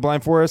 Ori and the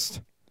Blind Forest.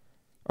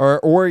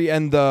 Or Ori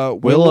and the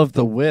Will of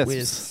the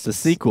Wisps, the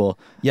sequel.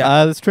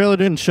 Yeah. This trailer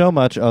didn't show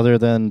much other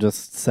than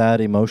just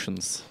sad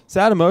emotions.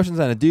 Sad emotions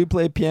and a dude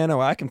play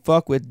piano. I can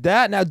fuck with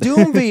that. Now,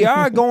 Doom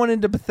VR going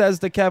into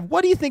Bethesda, Kev.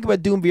 What do you think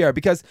about Doom VR?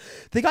 Because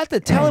they got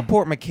the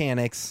teleport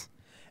mechanics,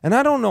 and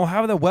I don't know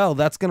how well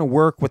that's going to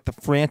work with the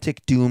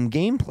frantic Doom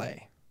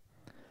gameplay.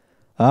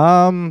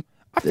 I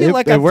feel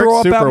like I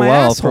throw up out my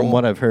asshole. From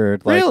what I've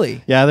heard. Like,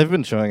 really? Yeah, they've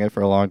been showing it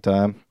for a long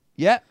time.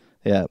 Yeah.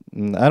 Yeah,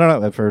 I don't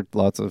know. I've heard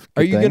lots of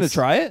good Are you going to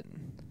try it?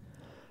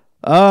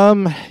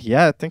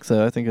 Yeah, I think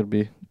so. I think it'd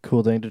be a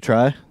cool thing to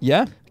try.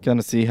 Yeah? Kind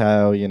of see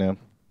how,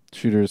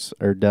 shooters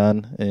are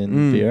done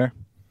in VR.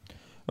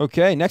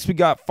 Okay, next we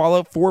got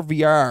Fallout 4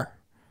 VR.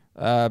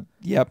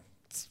 Yep.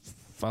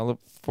 Fallout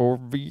 4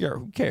 VR.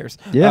 Who cares?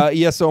 Yeah.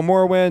 ESO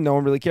Morrowind. No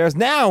one really cares.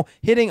 Now,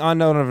 hitting on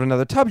none of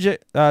another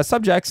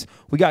subjects,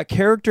 we got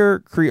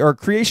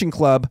Creation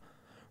Club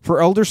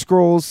for Elder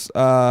Scrolls,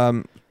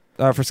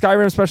 for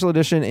Skyrim Special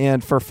Edition,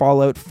 and for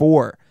Fallout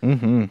 4.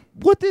 Mm-hmm.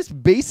 What this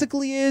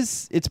basically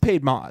is, it's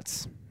paid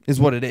mods, is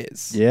what it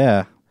is.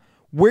 Yeah.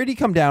 Where do you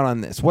come down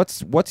on this?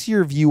 What's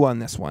your view on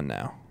this one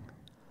now?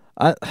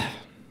 I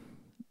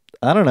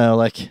don't know.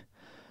 Like,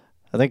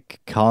 I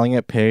think calling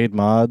it paid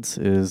mods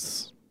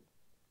is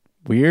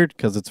weird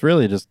because it's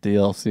really just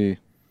DLC.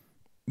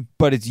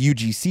 But it's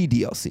UGC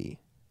DLC.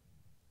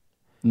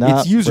 Not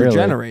it's user really.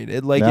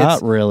 generated. Like,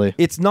 not really.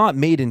 It's not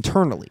made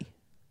internally.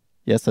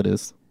 Yes, it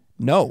is.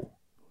 No.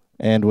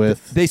 And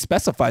with... They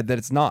specified that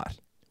it's not.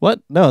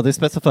 What? No, they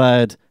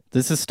specified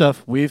this is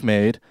stuff we've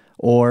made,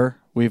 or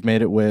we've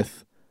made it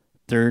with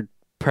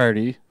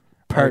third-party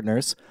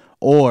partners,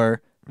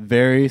 or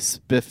very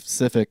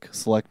specific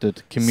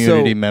selected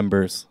community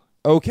members.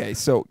 Okay,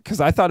 so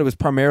because I thought it was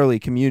primarily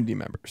community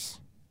members.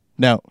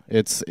 No,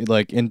 it's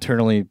like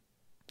internally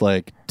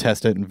like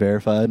tested and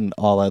verified and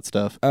all that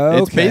stuff.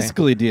 Okay. It's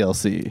basically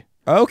DLC.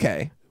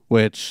 Okay.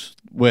 Which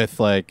with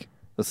like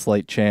a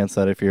slight chance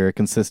that if you're a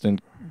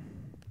consistent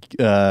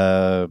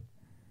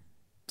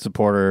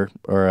supporter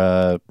or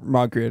a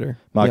mod creator,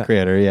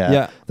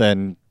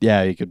 then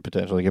you could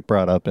potentially get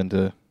brought up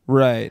into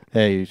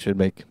hey, you should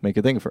make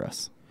a thing for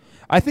us.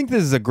 I think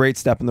this is a great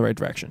step in the right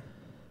direction.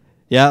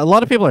 Yeah, a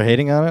lot of people are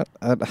hating on it.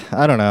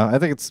 I don't know. I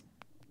think it's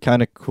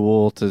kind of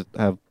cool to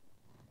have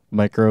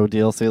micro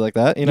DLC like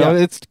that. You know,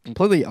 it's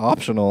completely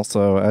optional,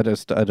 so I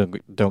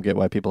don't get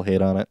why people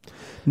hate on it.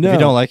 No. If you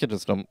don't like it,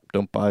 just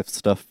don't buy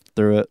stuff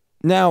through it.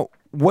 Now,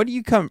 where do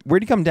you come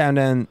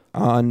down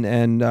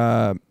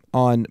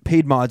on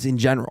paid mods in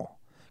general?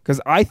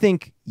 Because I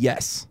think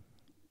yes.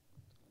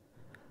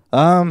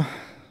 Yeah,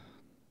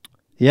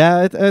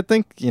 I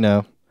think,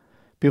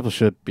 people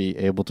should be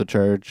able to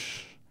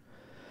charge.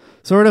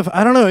 Sort of.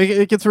 I don't know.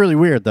 It gets really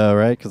weird, though,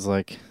 right? Because,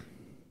 like,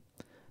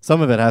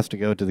 some of it has to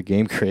go to the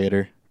game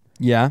creator.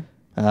 Yeah.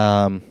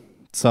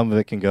 Some of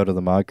it can go to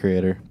the mod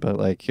creator. But,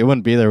 like, it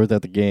wouldn't be there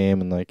without the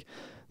game. And, like,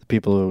 the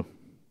people who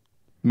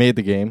made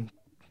the game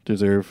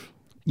deserve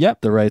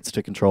the rights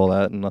to control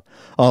that and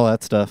all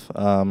that stuff.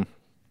 But,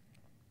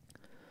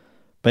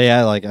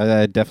 yeah, like,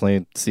 I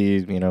definitely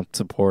see,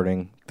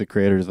 supporting the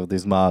creators of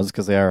these mods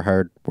because they are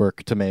hard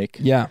work to make.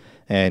 Yeah.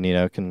 And,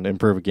 can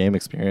improve a game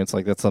experience.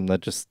 Like, that's something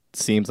that just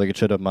seems like it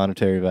should have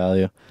monetary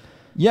value.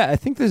 Yeah, I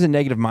think there's a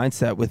negative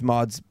mindset with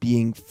mods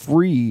being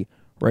free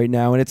right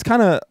now, and it's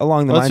kind of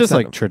along the mindset. It's just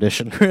like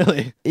tradition,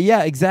 really.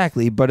 Yeah,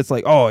 exactly. But it's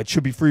like, oh, it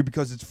should be free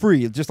because it's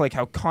free. It's just like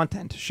how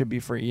content should be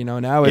free.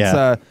 Now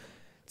it's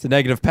it's a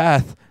negative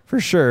path for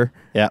sure.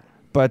 Yeah.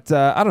 But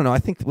I don't know. I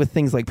think with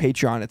things like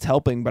Patreon, it's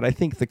helping. But I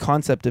think the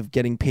concept of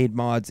getting paid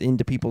mods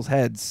into people's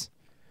heads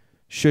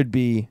should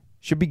be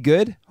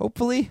good,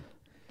 hopefully.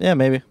 Yeah,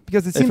 maybe.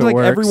 Because it seems like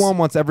everyone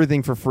wants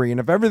everything for free.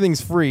 And if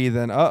everything's free,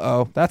 then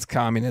that's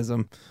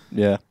communism.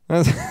 Yeah. We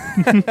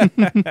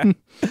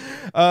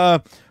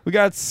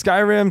got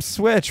Skyrim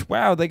Switch.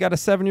 Wow, they got a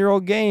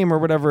 7-year-old game or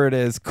whatever it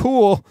is.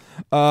 Cool.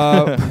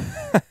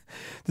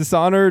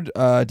 Dishonored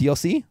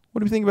DLC. What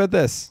do you think about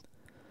this?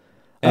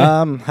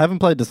 Haven't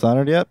played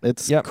Dishonored yet.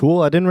 It's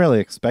cool. I didn't really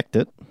expect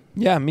it.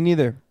 Yeah, me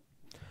neither.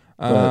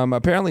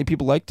 Apparently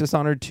people like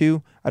Dishonored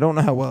 2. I don't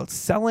know how well it's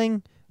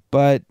selling,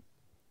 but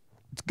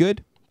it's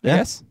good.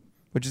 Yes,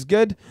 which is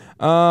good.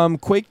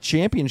 Quake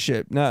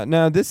Championship.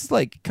 Now this is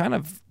like kind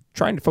of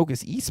trying to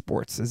focus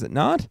esports, is it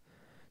not?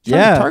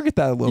 Trying to target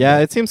that a little bit. Yeah,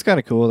 it seems kind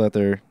of cool that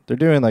they're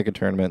doing like a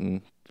tournament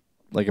and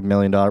like $1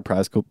 million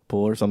prize pool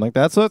or something like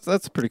that. So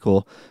that's pretty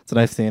cool. It's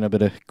nice seeing a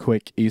bit of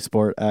Quake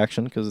esport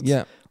action because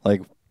it's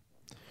like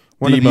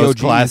one of the most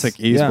classic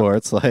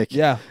esports. Like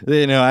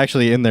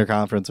actually in their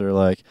conference are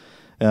like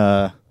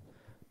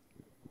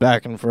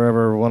back in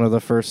forever, one of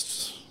the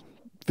first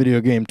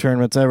video game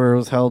tournaments ever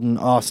was held in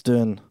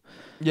Austin.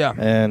 Yeah.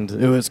 And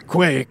it was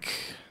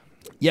Quake.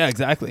 Yeah,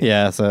 exactly.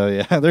 Yeah,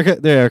 so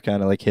they're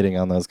kind of like hitting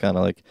on those kind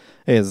of like,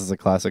 hey, this is a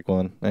classic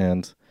one.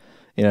 And,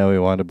 we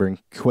wanted to bring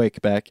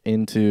Quake back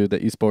into the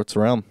esports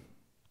realm.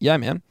 Yeah,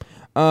 man.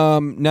 Now,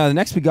 the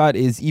next we got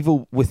is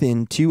Evil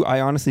Within 2.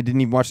 I honestly didn't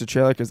even watch the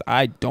trailer because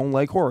I don't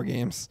like horror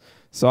games.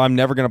 So I'm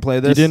never going to play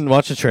this. You didn't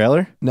watch the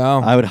trailer?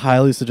 No. I would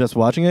highly suggest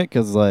watching it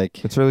because,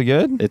 like... It's really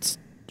good? It's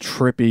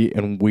trippy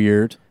and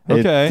weird.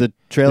 Okay. The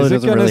trailer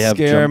doesn't really have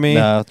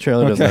the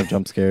trailer doesn't have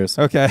jump scares.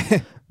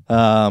 Okay.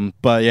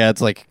 But yeah,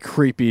 it's like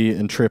creepy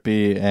and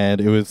trippy,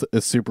 and it was a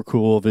super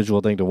cool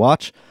visual thing to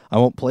watch. I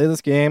won't play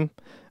this game,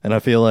 and I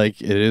feel like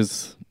it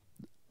is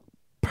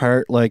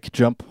part like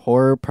jump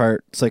horror,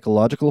 part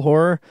psychological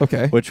horror.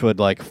 Okay. Which would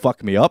like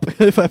fuck me up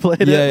if I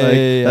played it.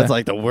 Yeah. That's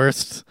like the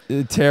worst.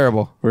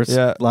 Terrible. Worst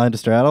line to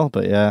straddle,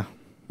 but yeah.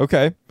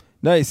 Okay.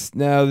 Nice.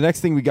 Now the next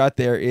thing we got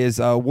there is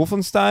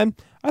Wolfenstein.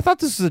 I thought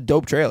this was a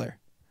dope trailer.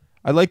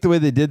 I like the way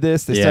they did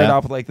this. They started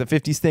off with like the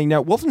 50s thing.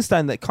 Now,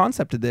 Wolfenstein, the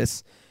concept of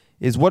this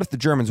is what if the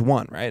Germans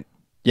won, right?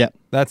 Yeah.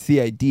 That's the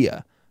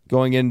idea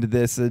going into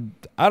this.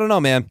 I don't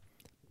know, man.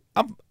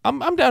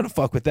 I'm down to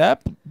fuck with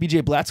that.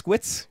 BJ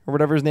Blazkowicz or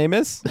whatever his name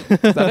is. Is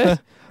that it?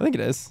 I think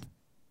it is.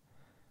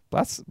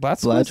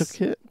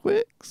 Blazkowicz?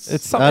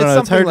 It's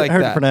something like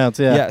hard that. To pronounce,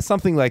 yeah. Yeah,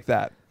 something like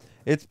that.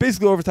 It's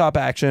basically over-the-top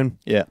action.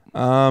 Yeah.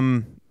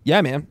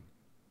 Yeah, man.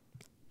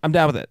 I'm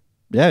down with it.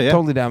 Yeah.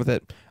 Totally down with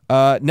it.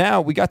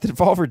 Now we got the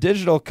Devolver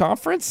Digital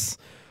Conference.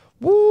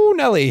 Woo,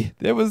 Nelly.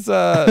 There was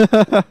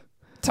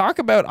talk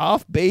about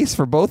off base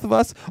for both of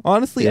us.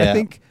 Honestly, I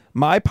think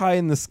My Pie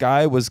in the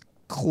Sky was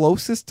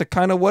closest to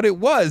kind of what it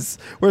was.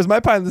 Whereas My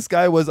Pie in the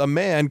Sky was a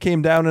man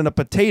came down in a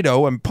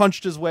potato and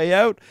punched his way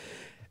out.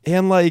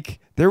 And like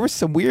there was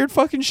some weird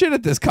fucking shit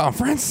at this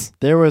conference.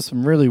 There was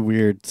some really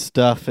weird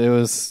stuff. It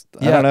was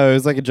I don't know, it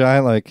was like a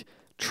giant like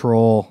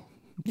troll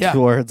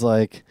towards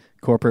like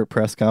corporate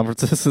press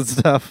conferences and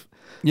stuff.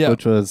 Yeah.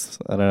 Which was,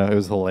 I don't know, it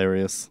was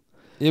hilarious.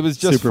 It was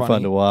just super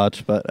fun to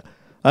watch. But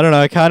I don't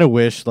know, I kind of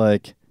wish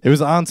like it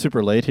was on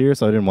super late here,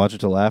 so I didn't watch it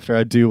till after.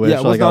 I do wish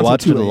like I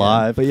watched it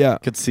live, but yeah,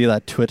 could see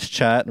that Twitch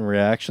chat and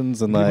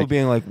reactions and people like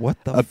being like,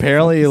 "What the?"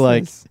 Apparently, fuck is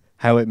like this?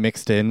 how it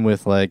mixed in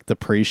with like the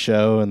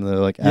pre-show and the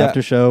like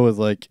after show was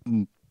like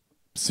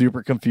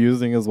super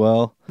confusing as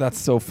well. That's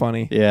so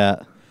funny. Yeah,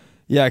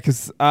 yeah,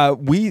 because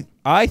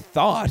I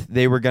thought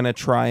they were gonna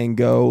try and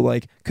go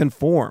like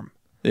conform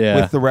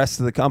with the rest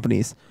of the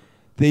companies.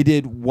 They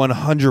did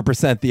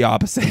 100% the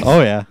opposite.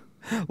 Oh yeah.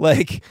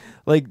 like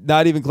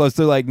not even close.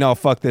 They're like, no,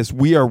 fuck this.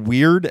 We are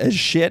weird as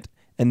shit,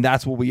 and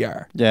that's what we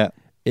are. Yeah.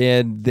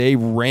 And they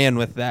ran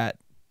with that.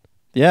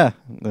 Yeah.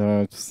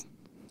 It's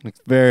a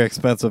very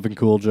expensive and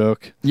cool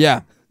joke.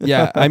 Yeah.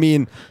 Yeah. I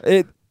mean,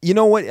 it. You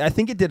know what? I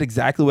think it did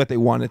exactly what they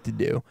wanted to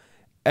do.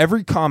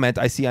 Every comment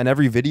I see on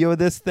every video of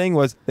this thing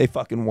was they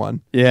fucking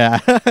won. Yeah.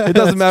 It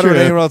doesn't matter what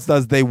anyone else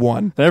does. They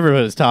won.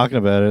 Everybody's talking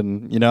about it.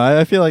 And, you know,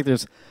 I feel like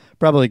there's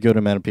probably a good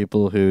amount of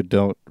people who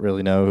don't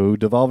really know who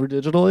Devolver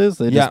Digital is.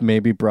 They just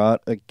maybe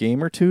brought a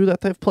game or two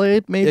that they've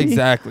played, maybe.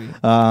 Exactly.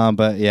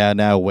 But yeah,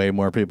 now way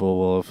more people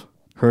will have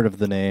heard of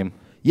the name.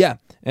 Yeah,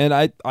 and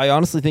I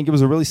honestly think it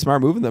was a really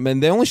smart move of them.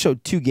 And they only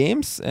showed 2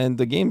 games, and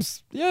the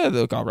games, they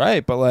look all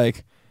right. But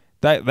like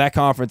that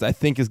conference, I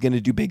think, is going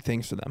to do big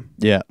things for them.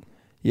 Yeah.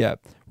 Yeah.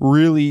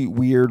 Really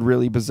weird,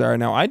 really bizarre.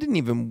 Now, I didn't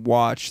even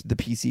watch the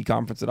PC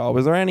conference at all.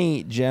 Was there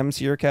any gems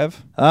here, Kev?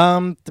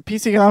 The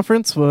PC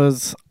conference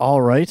was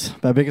all right.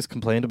 My biggest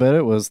complaint about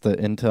it was the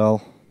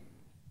Intel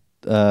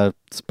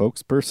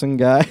spokesperson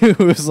guy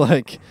who was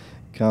like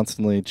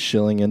constantly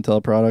shilling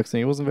Intel products, and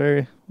he wasn't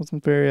very was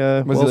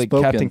he like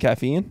Captain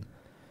Caffeine?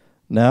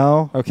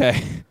 No. Okay.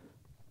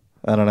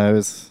 I don't know. It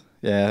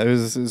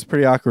was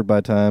pretty awkward by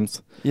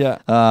times. Yeah.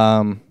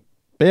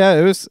 But yeah,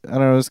 it was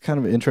kind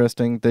of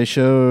interesting. They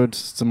showed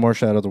some more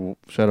Shadow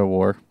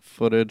War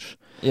footage.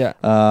 Yeah.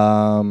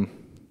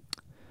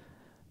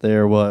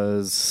 There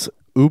was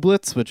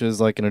Ooblets, which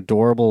is like an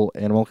adorable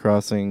Animal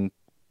Crossing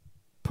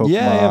Pokemon.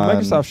 Yeah,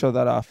 Microsoft showed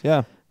that off.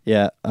 Yeah.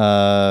 Yeah.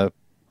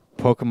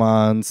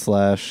 Pokemon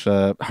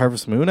 /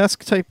 Harvest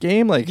Moon-esque type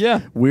game. Like,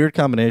 weird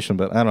combination,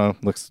 but I don't know.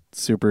 Looks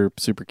super,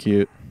 super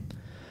cute.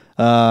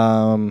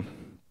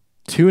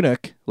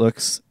 Tunic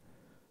looks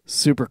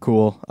super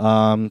cool.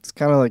 It's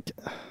kind of like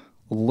a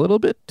little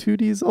bit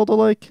 2D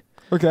Zelda-like.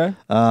 Okay.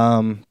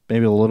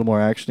 Maybe a little more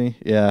actiony.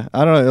 Yeah.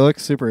 I don't know. It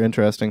looks super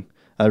interesting.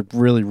 I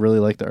really, really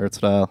like the art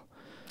style.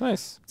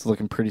 Nice. It's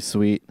looking pretty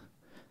sweet.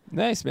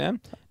 Nice, man.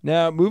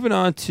 Now, moving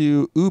on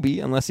to Ubi,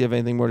 unless you have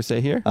anything more to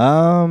say here.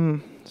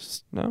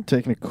 Just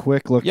taking a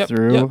quick look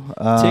through. Yep.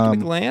 Taking a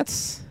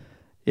glance.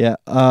 Yeah.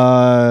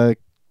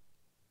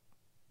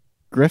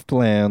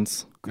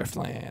 Griftlands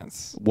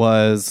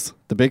was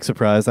the big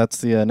surprise.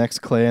 That's the next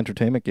Clay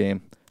Entertainment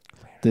game.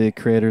 The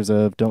creators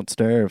of Don't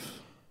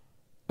Starve.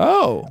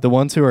 Oh. The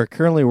ones who are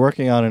currently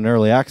working on an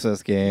early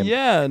access game.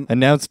 Yeah.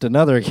 Announced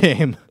another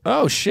game.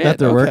 Oh, shit. That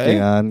they're working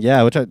on.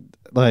 Yeah, which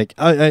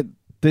I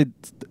did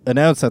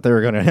announce that they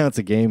were going to announce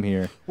a game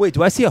here. Wait,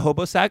 do I see a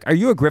hobo sack? Are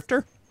you a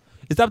grifter?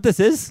 Is that what this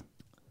is?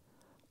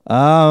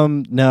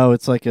 No,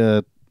 it's like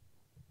a...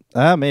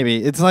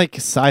 maybe. It's like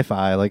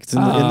sci-fi. Like it's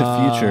in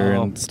the future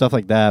and stuff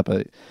like that.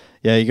 But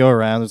yeah, you go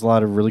around. There's a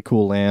lot of really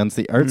cool lands.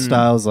 The art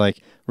style is like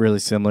really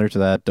similar to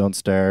that Don't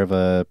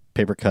Starve,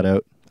 paper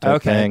cutout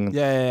type thing.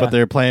 Yeah. But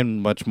they're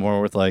playing much more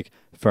with like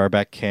far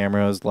back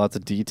cameras, lots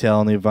of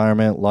detail in the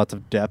environment, lots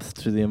of depth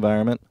to the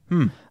environment.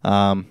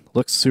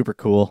 Looks super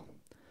cool.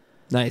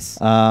 Nice.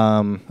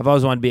 I've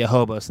always wanted to be a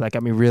hobo, so that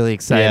got me really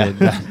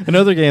excited. Yeah.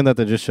 Another game that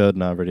they just showed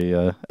an already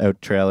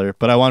out trailer,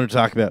 but I wanted to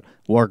talk about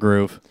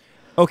Wargroove.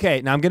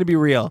 Okay, now I'm going to be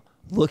real.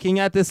 Looking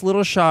at this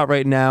little shot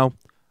right now,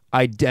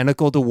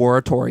 identical to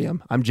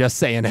Waratorium. I'm just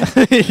saying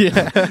it.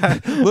 Yeah.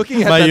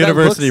 Looking at my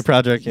university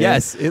project game.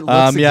 Yes, it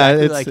looks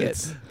exactly like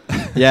it.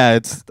 Yeah,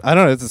 I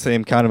don't know, it's the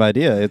same kind of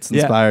idea. It's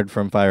inspired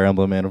from Fire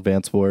Emblem and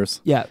Advance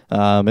Wars. Yeah.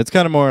 It's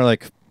kind of more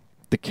like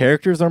the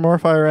characters are more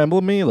Fire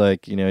Emblem-y.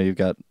 Like, you know, you've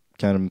got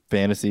kind of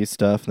fantasy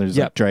stuff, and there's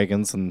like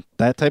dragons and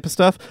that type of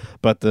stuff,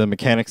 but the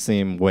mechanics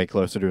seem way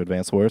closer to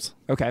Advance Wars.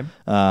 Okay.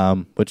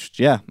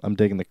 Which, I'm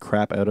digging the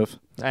crap out of.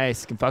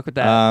 Nice. Can fuck with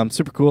that.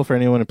 Super cool for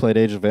anyone who played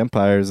Age of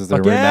Empires as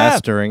they're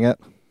remastering it.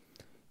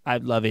 I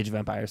love Age of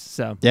Empires,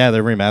 so. Yeah,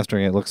 they're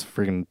remastering it. It looks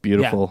freaking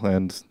beautiful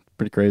and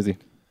pretty crazy.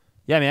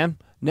 Yeah, man.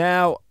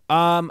 Now,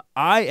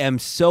 I am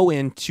so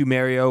into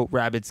Mario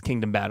Rabbids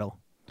Kingdom Battle.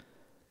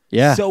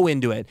 Yeah. So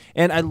into it.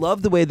 And I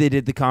love the way they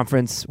did the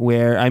conference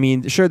where, I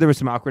mean, sure, there was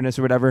some awkwardness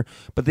or whatever,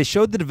 but they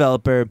showed the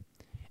developer,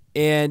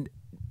 and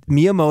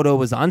Miyamoto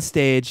was on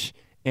stage,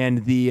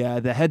 and the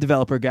head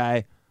developer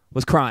guy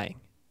was crying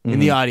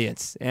in the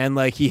audience. And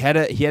like he had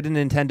a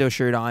Nintendo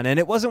shirt on, and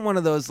it wasn't one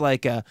of those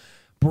like a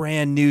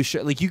brand new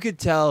shirt. Like you could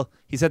tell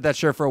he's had that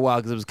shirt for a while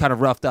because it was kind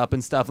of roughed up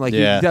and stuff. Like he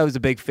was a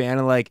big fan,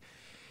 and like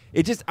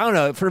it just, I don't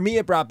know, for me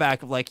it brought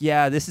back of like,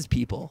 yeah, this is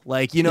people.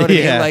 Like, you know what I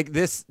mean? Like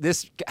this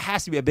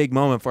has to be a big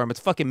moment for him. It's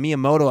fucking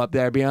Miyamoto up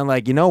there being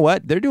like, you know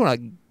what? They're doing a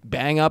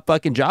bang up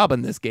fucking job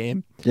in this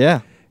game.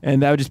 Yeah.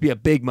 And that would just be a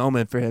big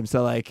moment for him.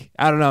 So, like,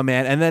 I don't know,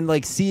 man. And then,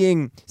 like,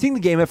 seeing the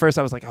game at first,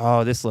 I was like,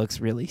 oh, this looks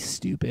really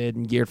stupid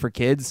and geared for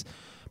kids.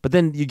 But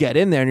then you get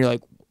in there and you're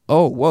like,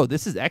 oh, whoa,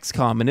 this is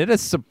XCOM, and it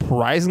has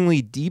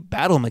surprisingly deep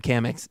battle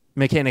mechanics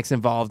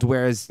involved.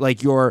 Whereas,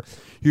 like, you're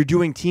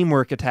doing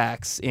teamwork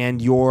attacks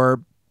and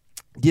you're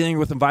dealing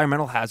with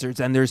environmental hazards,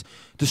 and there's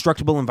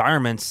destructible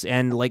environments,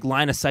 and like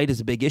line of sight is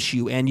a big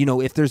issue. And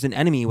if there's an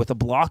enemy with a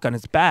block on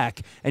its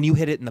back and you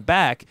hit it in the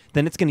back,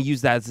 then it's going to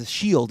use that as a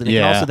shield, and it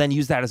can also then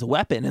use that as a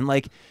weapon. And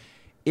like,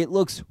 it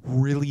looks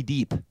really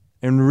deep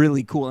and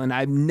really cool, and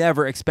I've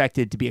never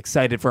expected to be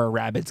excited for a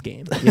Rabbids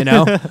game.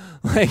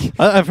 Like,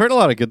 I've heard a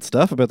lot of good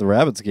stuff about the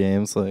Rabbids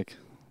games. Like,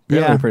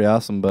 they're pretty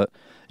awesome. But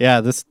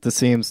yeah, this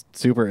seems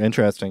super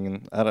interesting,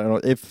 and I don't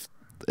know if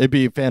it'd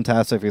be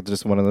fantastic if it's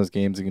just one of those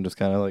games you can just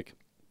kind of like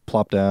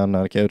plop down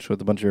on a couch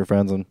with a bunch of your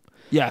friends and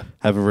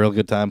have a real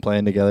good time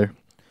playing together.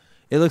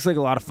 It looks like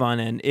a lot of fun,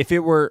 and if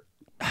we're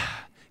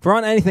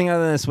on anything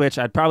other than a Switch,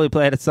 I'd probably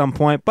play it at some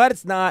point, but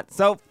it's not,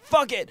 so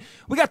fuck it.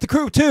 We got The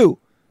Crew 2.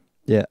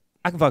 Yeah.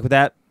 I can fuck with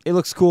that. It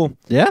looks cool.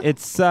 Yeah?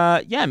 It's,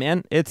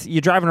 man. It's,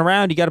 you're driving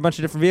around, you got a bunch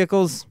of different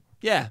vehicles.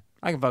 Yeah,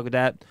 I can fuck with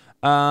that.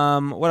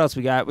 What else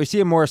we got? We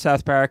see more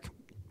South Park.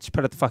 Just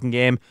put out the fucking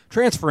game.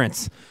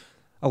 Transference.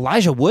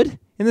 Elijah Wood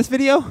in this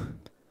video?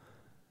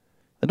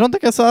 I don't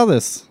think I saw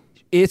this.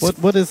 It's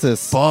what is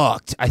this?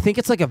 Fucked. I think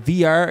it's like a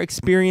VR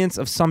experience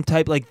of some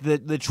type. Like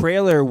the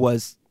trailer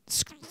was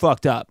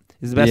fucked up.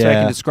 Is the best way I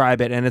can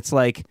describe it. And it's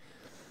like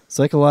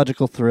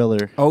psychological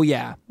thriller. Oh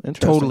yeah,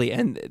 totally.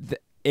 And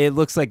it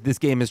looks like this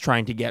game is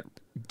trying to get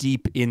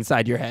deep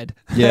inside your head.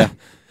 Yeah,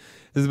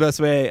 is the best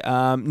way.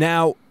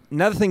 Now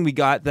another thing we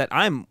got that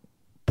I'm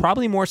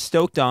probably more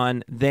stoked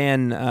on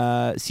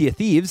than Sea of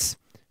Thieves,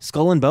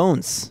 Skull and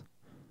Bones.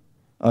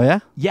 Oh yeah,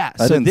 yeah.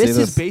 So this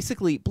is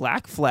basically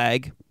Black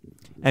Flag.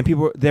 And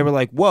they were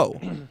like, whoa,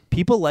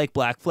 people like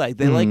Black Flag.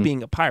 They like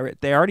being a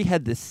pirate. They already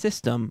had this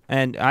system,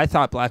 and I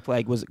thought Black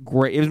Flag was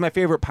great. It was my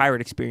favorite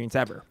pirate experience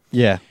ever.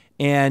 Yeah.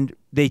 And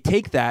they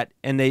take that,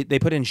 and they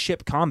put in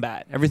ship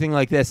combat, everything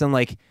like this, and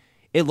like,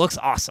 it looks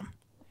awesome.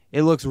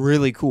 It looks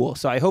really cool.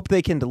 So I hope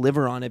they can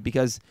deliver on it,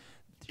 because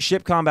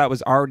ship combat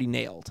was already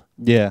nailed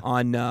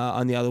on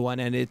the other one,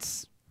 and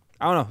it's,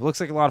 I don't know, it looks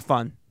like a lot of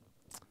fun.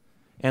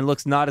 And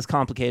looks not as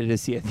complicated as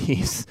Sea of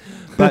Thieves.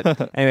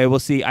 But anyway, we'll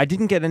see. I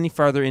didn't get any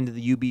farther into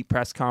the UB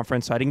press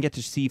conference, so I didn't get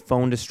to see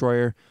Phone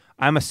Destroyer.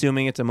 I'm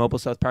assuming it's a mobile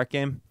South Park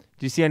game.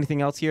 Do you see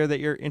anything else here that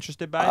you're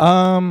interested by?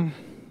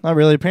 Not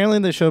really. Apparently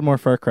they showed more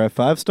Far Cry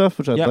 5 stuff,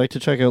 which I'd like to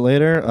check out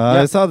later.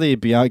 I saw the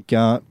Beyond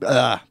Good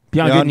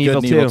and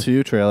Evil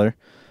 2 trailer.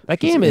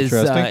 That game is,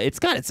 it's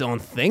got its own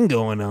thing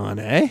going on,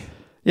 eh?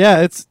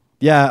 Yeah,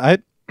 I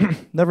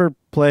never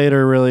played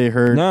or really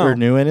heard or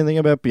knew anything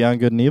about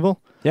Beyond Good and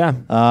Evil. Yeah.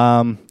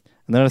 And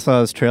then I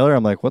saw this trailer.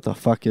 I'm like, what the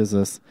fuck is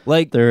this?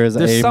 Like, there's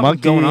a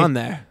monkey going on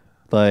there,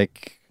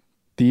 like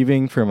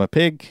thieving from a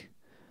pig,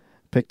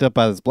 picked up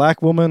by this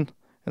black woman,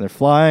 and they're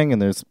flying,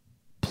 and there's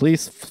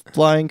police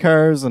flying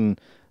cars, and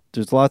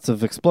there's lots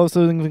of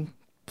explosives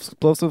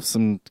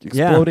and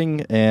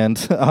exploding,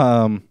 and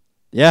a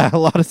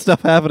lot of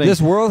stuff happening.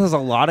 This world has a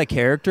lot of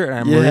character,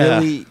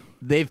 and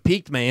they've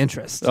piqued my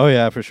interest. Oh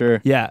yeah, for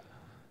sure. Yeah,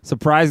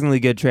 surprisingly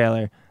good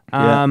trailer.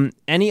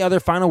 Any other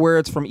final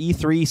words from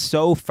E3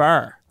 so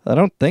far? I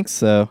don't think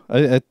so.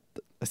 I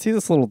see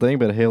this little thing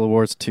about Halo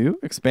Wars 2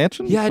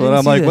 expansion. Yeah, but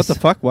I'm like, what the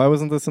fuck? Why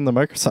wasn't this in the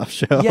Microsoft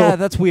show? Yeah,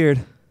 that's weird.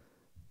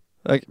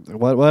 Like,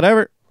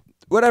 whatever.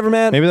 Whatever,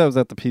 man. Maybe that was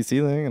at the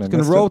PC thing. And I'm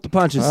going to roll with the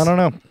punches. I don't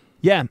know.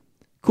 Yeah,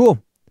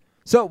 cool.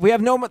 So we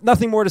have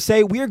nothing more to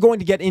say. We are going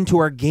to get into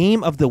our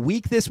game of the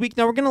week this week.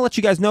 Now, we're going to let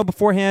you guys know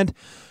beforehand.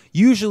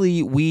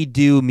 Usually we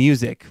do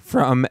music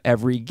from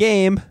every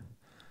game.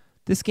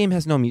 This game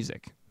has no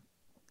music.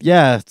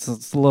 Yeah, it's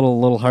a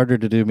little harder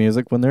to do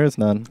music when there is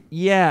none.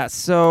 Yeah,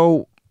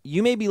 so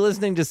you may be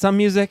listening to some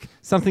music,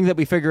 something that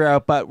we figure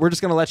out, but we're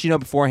just going to let you know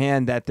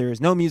beforehand that there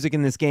is no music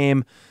in this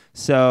game.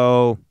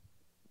 So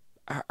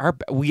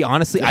we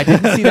honestly, I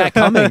didn't see that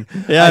coming.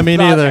 Yeah, I mean,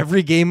 neither.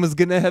 Every game was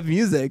going to have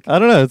music. I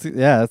don't know.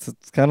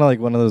 It's kind of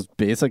like one of those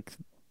basic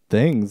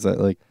things that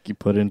like you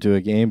put into a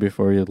game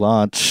before you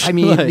launch. I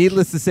mean,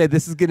 needless to say,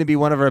 this is going to be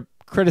one of our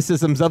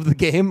criticisms of the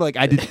game. Like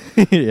I did.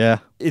 Yeah.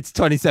 It's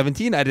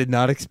 2017. I did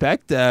not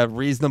expect a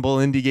reasonable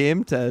indie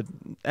game to.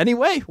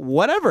 Anyway,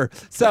 whatever.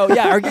 So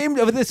yeah, our game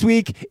of this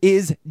week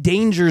is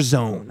Danger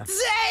Zone.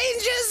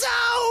 Danger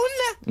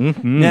Zone.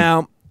 Mm-hmm.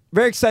 Now,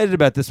 very excited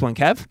about this one,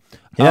 Kev.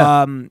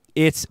 Yeah.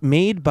 It's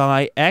made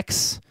by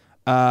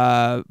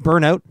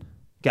Burnout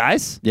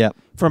guys. Yeah.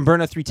 From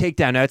Burnout 3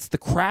 Takedown. Now, it's the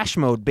crash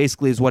mode,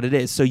 basically, is what it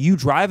is. So you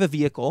drive a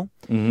vehicle,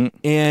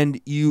 and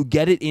you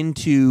get it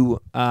into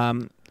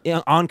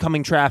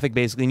oncoming traffic,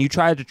 basically, and you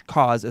try to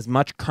cause as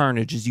much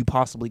carnage as you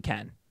possibly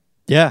can.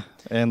 Yeah,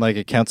 and like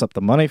it counts up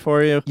the money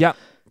for you. Yep.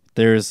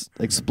 There's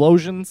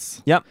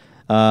explosions. Yep.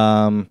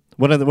 One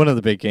of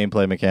the big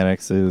gameplay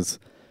mechanics is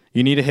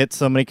you need to hit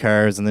so many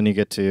cars, and then you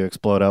get to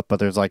explode up, but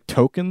there's like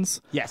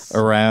tokens yes.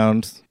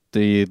 around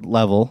the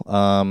level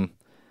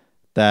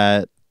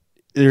that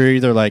they're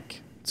either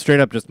like straight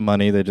up just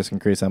money, they just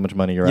increase how much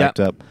money you're racked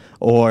up,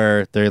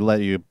 or they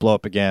let you blow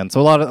up again.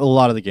 So a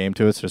lot of the game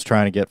to it's just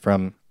trying to get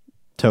from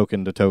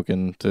token to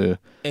token to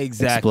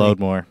explode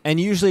more. And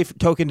usually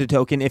token to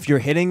token, if you're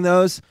hitting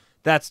those,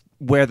 that's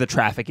where the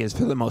traffic is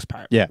for the most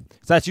part. Yeah.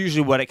 So that's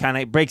usually what it kind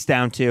of breaks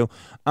down to.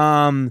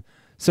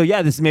 So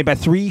yeah, this is made by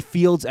Three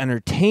Fields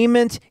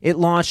Entertainment. It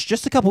launched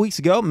just a couple weeks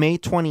ago, May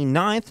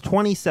 29th,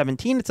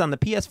 2017. It's on the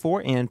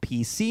PS4 and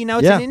PC. Now,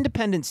 it's an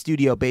independent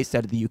studio based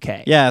out of the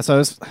UK. Yeah, so I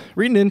was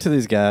reading into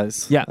these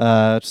guys. Yeah.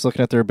 Just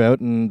looking at their about,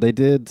 and they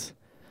did...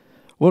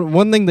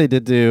 One thing they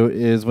did do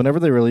is whenever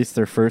they released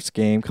their first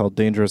game called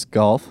Dangerous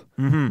Golf,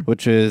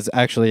 which is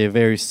actually a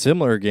very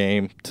similar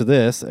game to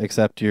this,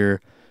 except you're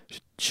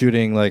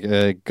shooting like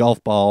a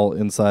golf ball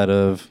inside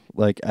of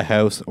like a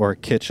house or a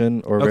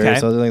kitchen or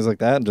various other things like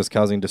that and just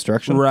causing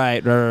destruction.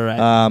 Right.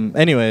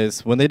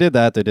 Anyways, when they did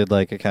that, they did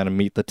like a kind of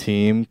meet the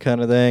team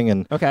kind of thing.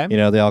 And, you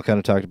know, they all kind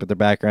of talked about their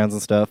backgrounds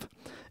and stuff.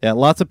 Yeah,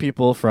 lots of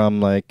people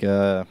from like,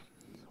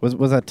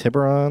 was that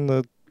Tiburon,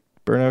 the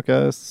Burnout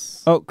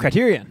guys? Oh,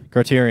 Criterion.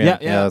 Yeah,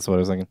 that's what I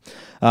was thinking.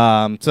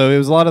 So it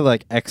was a lot of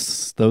like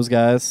those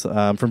guys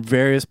from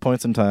various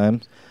points in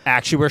time.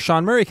 Actually, where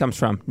Sean Murray comes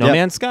from. No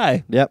Man's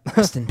Sky. Yep.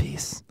 Rest in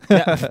peace.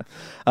 Yeah.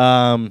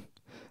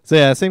 So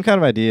yeah, same kind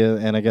of idea,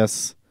 and I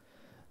guess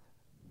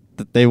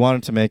they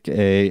wanted to make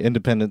a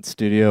independent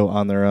studio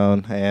on their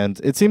own, and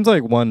it seems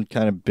like one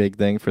kind of big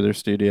thing for their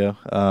studio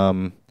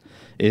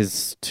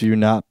is to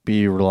not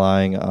be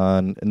relying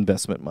on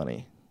investment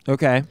money.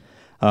 Okay.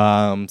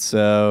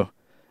 So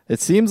it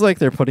seems like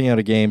they're putting out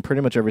a game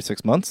pretty much every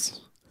 6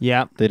 months.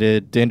 Yeah. They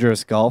did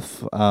Dangerous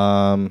Golf.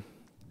 I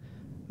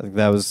think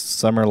that was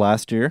summer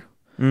last year.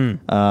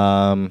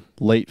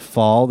 Late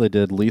fall, they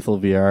did Lethal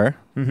VR.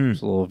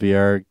 It's a little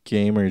VR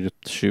game where you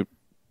just shoot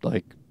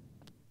like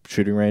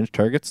shooting range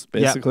targets,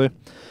 basically.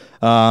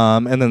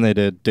 And then they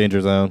did Danger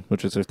Zone,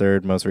 which is their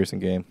third most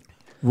recent game.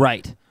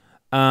 Right.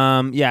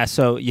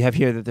 So you have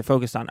here that they're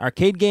focused on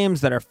arcade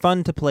games that are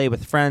fun to play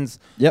with friends.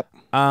 Yep.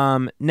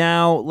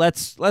 Now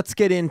let's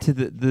get into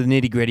the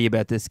nitty-gritty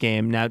about this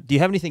game. Now, do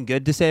you have anything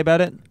good to say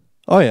about it?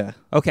 Oh, yeah.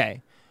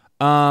 Okay.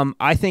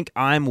 I think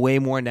I'm way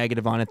more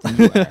negative on it than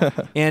you are.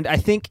 And I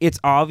think it's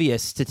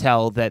obvious to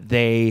tell that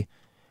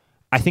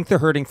I think they're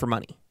hurting for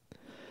money.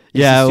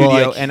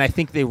 Yeah, and I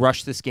think they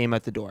rushed this game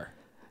out the door.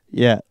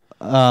 Yeah.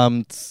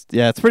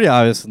 It's pretty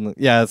obvious. And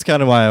it's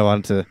kind of why I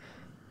wanted to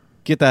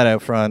get that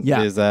out front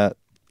is that,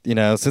 you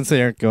know, since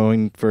they aren't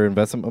going for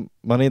investment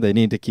money, they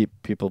need to keep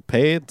people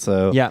paid.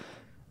 So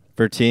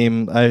for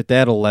team, they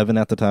had 11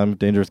 at the time of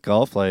Dangerous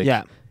Golf.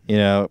 You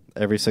know,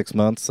 every 6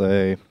 months,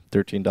 a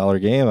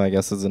 $13 game, I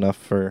guess, is enough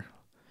for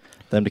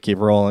them to keep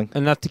rolling.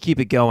 Enough to keep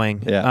it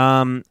going.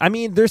 Yeah. I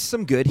mean, there's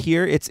some good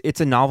here.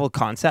 It's a novel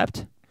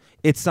concept.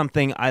 It's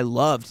something I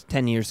loved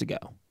 10 years ago.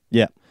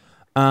 Yeah.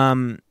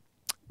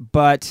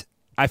 But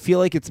I feel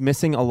like it's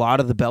missing a lot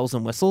of the bells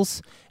and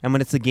whistles. And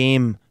when it's a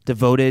game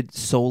devoted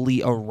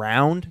solely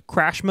around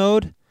crash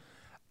mode,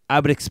 I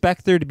would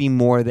expect there to be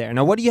more there.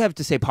 Now, what do you have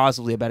to say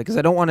positively about it? Because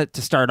I don't want it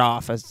to start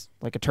off as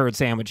like a turd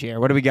sandwich here.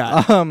 What do we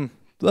got?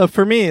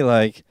 For me,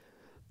 like,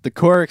 the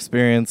core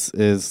experience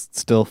is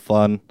still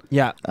fun.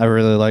 Yeah. I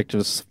really like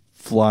just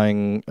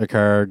flying a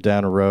car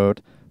down a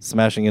road,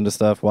 smashing into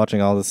stuff,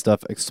 watching all this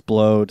stuff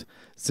explode,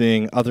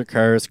 seeing other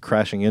cars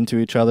crashing into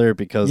each other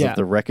because of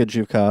the wreckage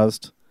you've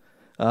caused.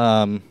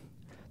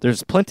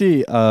 There's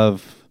plenty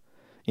of,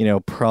 you know,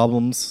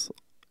 problems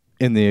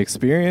in the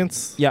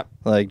experience. Yep.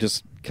 Like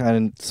just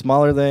kind of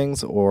smaller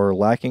things or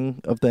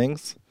lacking of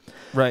things.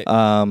 Right.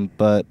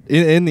 But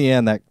in the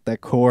end,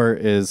 that core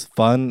is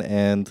fun,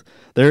 and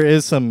there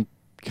is some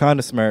kind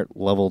of smart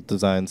level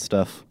design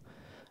stuff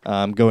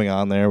going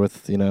on there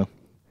with, you know,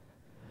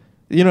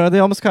 they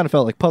almost kind of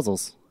felt like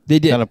puzzles. They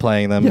did. Kind of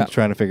playing them,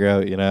 trying to figure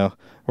out, you know,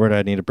 where do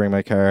I need to bring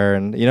my car?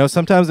 And, you know,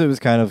 sometimes it was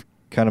kind of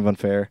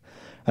unfair.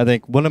 I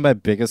think one of my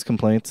biggest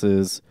complaints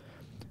is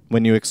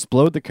when you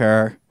explode the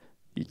car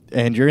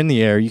and you're in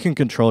the air, you can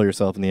control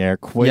yourself in the air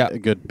quite a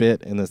good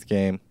bit in this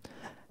game.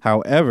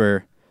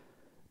 However,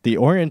 the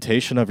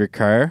orientation of your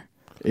car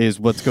is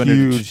what's going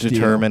to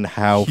determine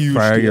how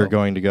far you're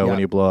going to go when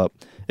you blow up.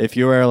 If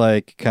you are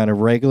like kind of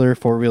regular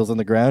 4 wheels on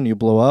the ground, you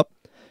blow up,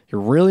 you're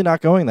really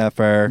not going that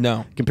far.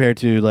 No. Compared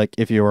to like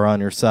if you were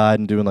on your side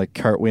and doing like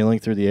cartwheeling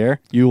through the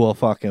air, you will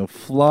fucking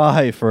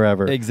fly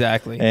forever.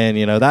 Exactly. And,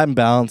 you know, that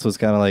imbalance was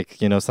kind of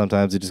like, you know,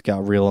 sometimes you just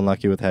got real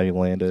unlucky with how you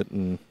land it,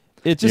 and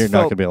you're not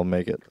going to be able to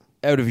make it.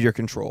 Out of your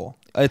control.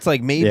 It's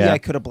like maybe I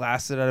could have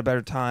blasted at a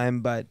better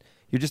time, but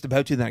you're just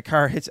about to, then a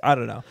car hits. I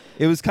don't know.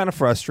 It was kind of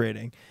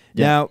frustrating.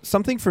 Yeah. Now,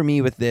 something for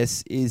me with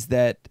this is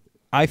that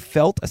I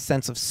felt a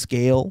sense of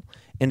scale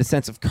and a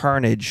sense of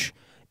carnage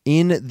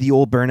in the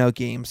old Burnout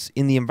games,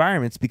 in the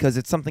environments, because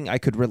it's something I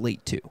could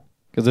relate to.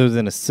 Because it was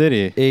in a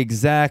city.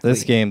 Exactly.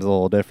 This game's a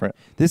little different.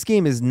 This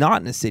game is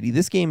not in a city.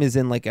 This game is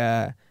in like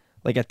a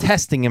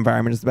testing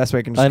environment is the best way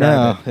I can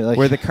describe it. Like,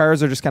 where the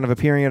cars are just kind of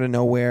appearing out of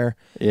nowhere.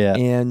 Yeah.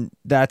 And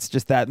that's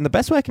just that. And the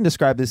best way I can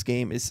describe this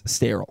game is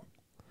sterile.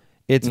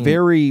 It's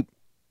very,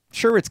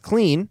 sure, it's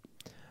clean,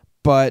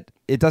 but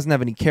it doesn't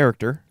have any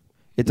character.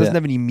 It doesn't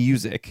have any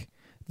music.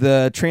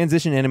 The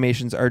transition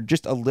animations are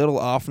just a little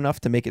off enough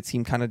to make it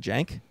seem kind of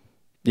jank.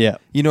 Yeah.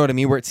 You know what I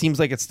mean? Where it seems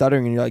like it's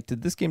stuttering and you're like,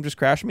 did this game just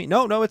crash me?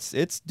 No,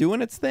 it's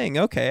doing its thing.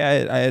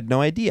 Okay, I had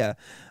no idea.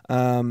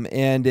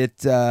 And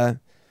it,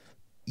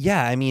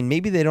 I mean,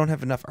 maybe they don't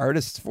have enough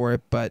artists for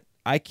it, but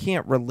I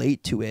can't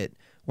relate to it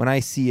when I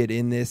see it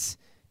in this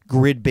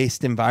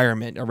grid-based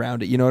environment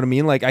around it. You know what I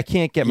mean? Like, I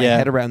can't get my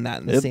head around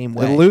that in the same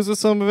way. It loses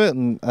some of it,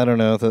 and I don't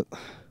know.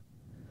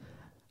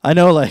 I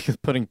know, like,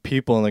 putting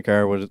people in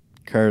the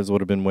cars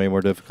would have been way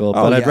more difficult,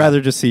 but I'd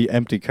rather just see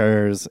empty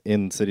cars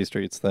in city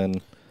streets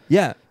than...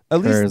 Yeah. At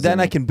least then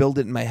I can build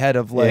it in my head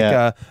of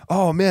like,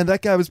 oh man,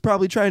 that guy was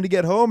probably trying to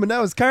get home and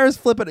now his car's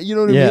flipping. You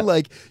know what I mean?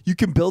 Like, you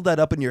can build that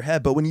up in your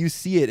head, but when you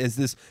see it as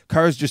this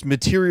car's just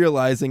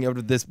materializing out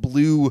of this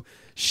blue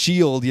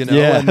shield, you know,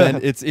 and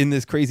then it's in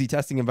this crazy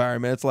testing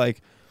environment, it's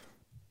like,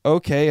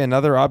 okay,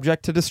 another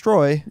object to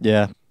destroy.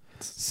 Yeah.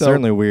 So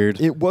certainly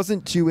weird. It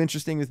wasn't too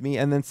interesting with me.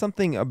 And then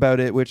something about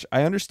it, which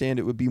I understand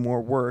it would be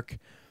more work,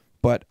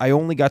 but I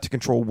only got to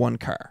control one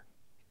car.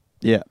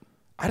 Yeah.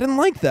 I didn't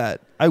like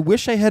that. I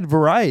wish I had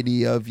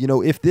variety of, you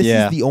know, if this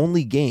is the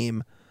only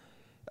game,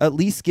 at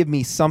least give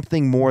me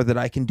something more that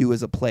I can do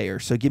as a player.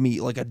 So give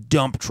me like a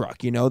dump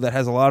truck, you know, that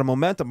has a lot of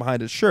momentum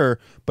behind it, sure,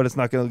 but it's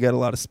not going to get a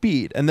lot of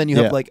speed. And then you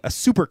have like a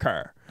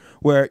supercar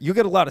where you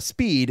get a lot of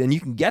speed and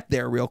you can get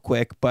there real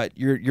quick, but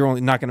you're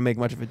only not going to make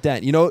much of a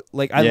dent. You know,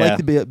 like I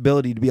like the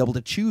ability to be able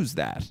to choose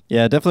that.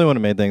 Yeah, definitely would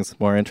have made things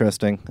more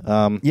interesting.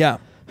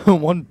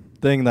 One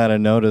thing that I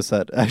noticed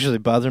that actually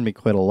bothered me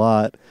quite a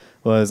lot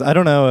was, I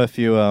don't know if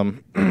you,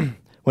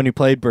 when you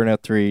played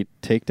Burnout 3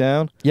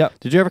 Takedown,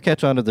 did you ever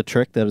catch on to the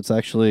trick that it's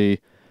actually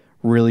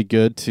really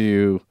good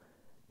to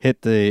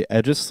hit the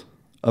edges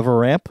of a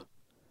ramp?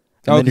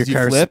 And then your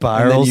car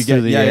spirals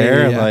through the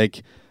air and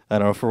like, I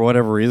don't know, for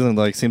whatever reason,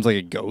 like seems like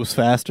it goes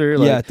faster.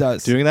 Like, it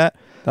does. Doing that.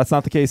 That's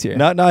not the case here.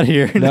 Not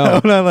here.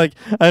 No, like,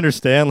 I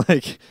understand,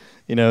 like,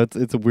 you know,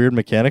 it's a weird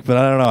mechanic, but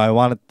I don't know. I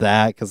wanted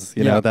that because,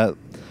 you know, that,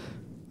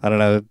 I don't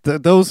know,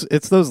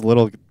 it's those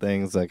little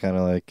things that kind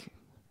of like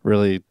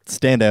really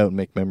stand out and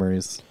make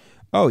memories.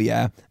 Oh,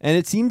 yeah. And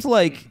it seems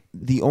like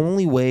the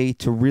only way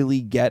to really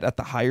get at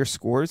the higher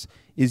scores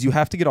is you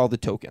have to get all the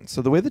tokens.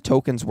 So the way the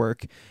tokens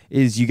work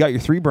is you got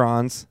your 3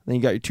 bronze, then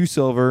you got your 2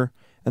 silver,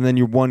 and then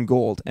your 1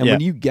 gold. And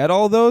when you get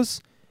all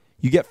those,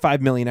 you get 5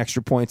 million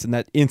extra points, and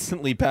that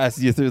instantly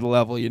passes you through the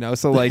level, you know?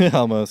 So, like,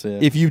 almost,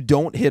 if you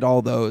don't hit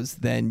all those,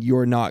 then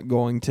you're not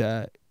going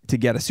to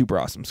get a super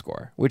awesome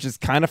score, which is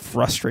kind of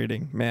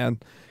frustrating,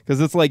 man. Because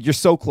it's like you're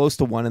so close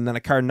to one, and then a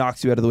car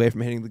knocks you out of the way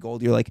from hitting the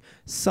gold. You're like,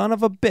 son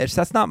of a bitch,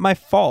 that's not my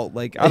fault.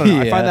 Like, I don't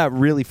know. I find that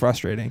really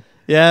frustrating.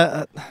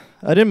 Yeah,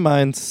 I didn't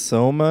mind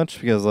so much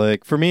because,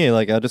 like, for me,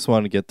 like, I just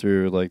wanted to get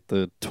through, like,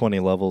 the 20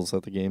 levels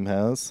that the game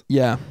has.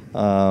 Yeah.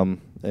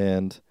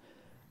 And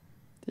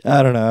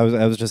I don't know.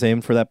 I was just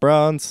aiming for that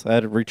bronze. I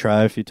had to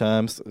retry a few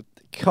times. A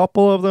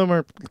couple of them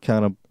are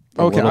kind of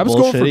I was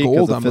going for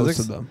gold on most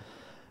of them.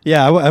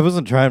 Yeah, I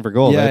wasn't trying for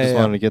gold. I just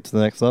wanted to get to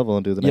the next level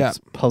and do the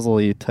next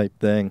puzzly type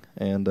thing.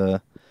 And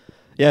for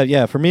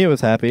me, it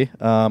was happy.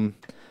 I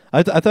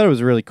thought it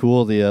was really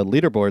cool, the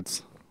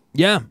leaderboards.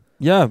 Yeah,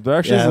 there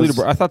actually is a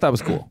leaderboard. I thought that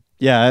was cool.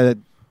 Yeah,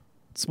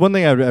 it's one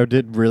thing I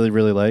did really,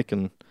 really like.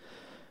 And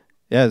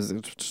yeah, it's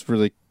just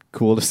really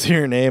cool to see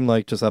your name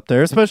like just up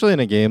there, especially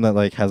in a game that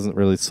like hasn't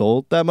really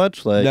sold that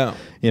much. Like,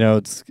 you know,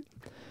 it's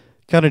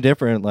kind of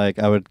different. Like,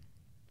 I would...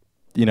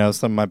 You know,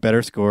 some of my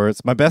better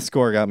scores. My best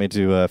score got me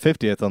to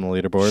 50th on the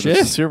leaderboard, which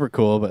is super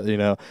cool. But, you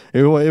know,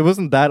 it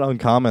wasn't that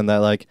uncommon that,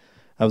 like,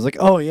 I was like,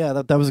 oh, yeah,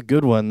 that was a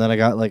good one. Then I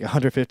got, like,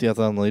 150th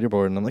on the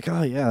leaderboard, and I'm like,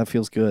 oh, yeah, that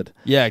feels good.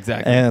 Yeah,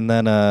 exactly. And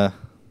then,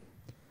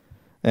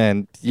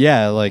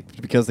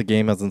 like, because the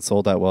game hasn't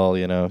sold that well,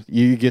 you know,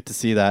 you get to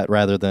see that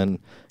rather than,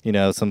 you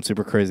know, some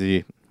super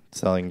crazy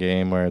selling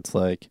game where it's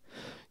like,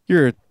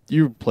 you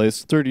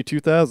placed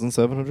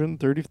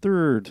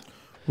 32,733rd.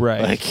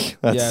 Right. Like,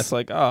 it's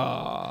like,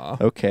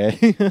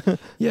 okay.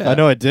 Yeah. I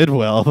know I did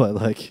well, but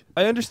like...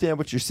 I understand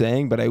what you're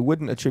saying, but I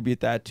wouldn't attribute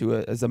that to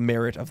as a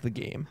merit of the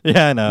game.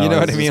 Yeah, I know. You know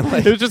what I mean?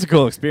 Like, it was just a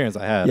cool experience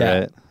I had,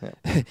 right? Yeah.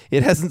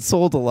 It hasn't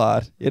sold a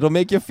lot. It'll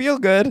make you feel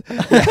good.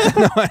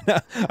 No, I know.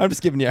 I'm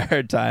just giving you a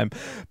hard time.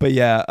 But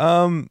yeah,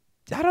 I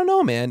don't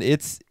know, man.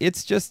 It's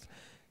just...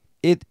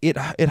 It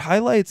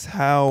highlights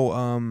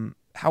how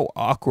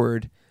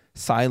awkward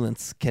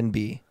silence can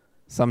be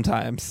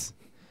sometimes.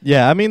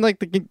 Yeah, I mean, like,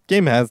 the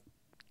game has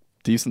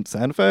decent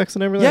sound effects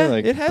and everything. Yeah,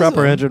 like, it has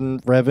proper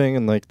engine revving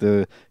and, like,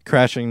 the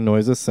crashing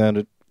noises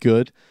sounded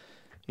good.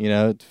 You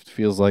know, it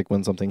feels like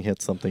when something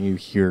hits something, you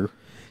hear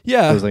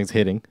those things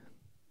hitting.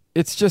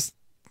 It's just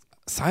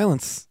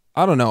silence.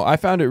 I don't know. I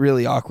found it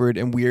really awkward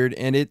and weird,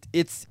 and it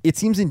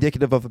seems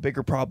indicative of a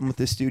bigger problem with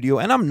this studio,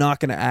 and I'm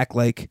not going to act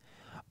like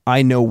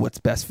I know what's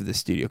best for this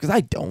studio, because I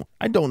don't.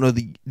 I don't know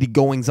the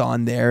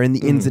goings-on there and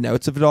the ins and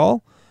outs of it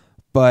all,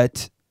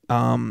 but...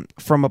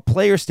 from a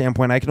player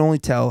standpoint, I can only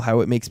tell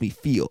how it makes me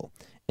feel.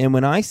 And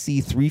when I see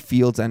 3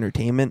 Fields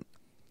Entertainment,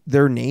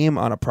 their name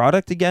on a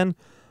product again,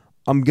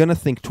 I'm going to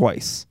think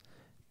twice.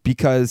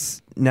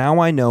 because now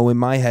I know in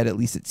my head, at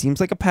least it seems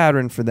like a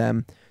pattern for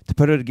them to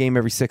put out a game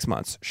every 6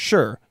 months.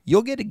 Sure,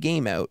 you'll get a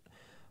game out,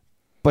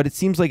 but it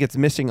seems like it's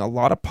missing a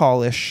lot of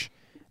polish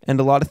and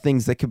a lot of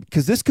things that could,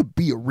 because this could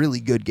be a really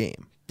good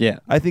game. Yeah.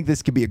 I think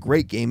this could be a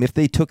great game if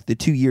they took the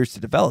 2 years to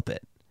develop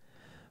it.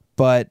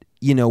 But,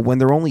 you know, when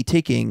they're only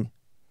taking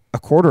a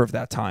quarter of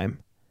that time,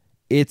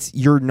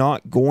 you're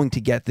not going to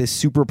get this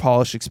super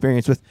polished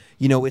experience with,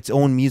 you know, its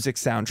own music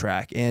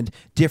soundtrack and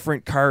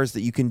different cars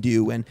that you can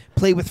do and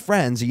play with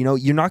friends. You know,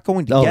 you're not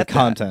going to get the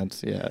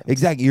content. Yeah,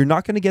 exactly. You're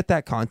not going to get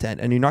that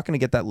content, and you're not going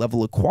to get that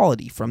level of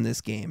quality from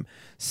this game.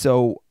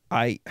 So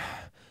I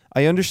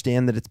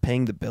understand that it's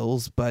paying the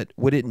bills, but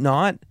would it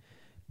not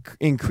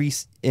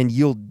increase and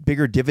yield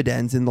bigger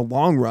dividends in the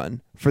long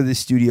run for this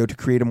studio to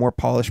create a more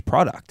polished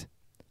product?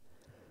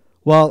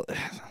 Well,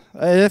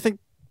 I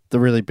think the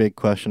really big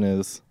question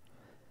is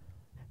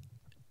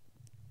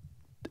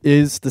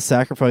the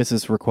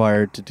sacrifices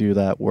required to do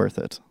that worth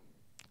it?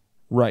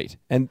 Right.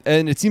 And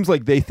it seems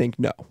like they think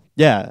no.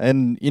 Yeah,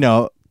 and you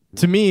know,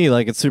 to me,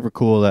 like, it's super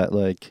cool that,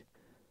 like,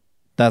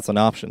 that's an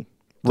option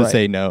to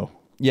say no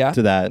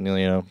to that, and,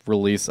 you know,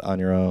 release on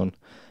your own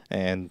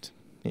and,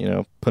 you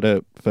know, put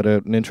out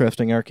an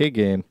interesting arcade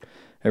game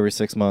every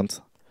 6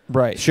 months.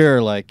 Right.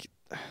 Sure, like,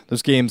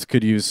 those games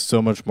could use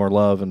so much more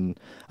love, and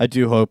I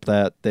do hope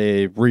that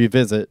they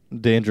revisit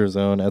Danger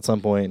Zone at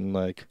some point and,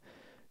 like,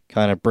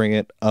 kind of bring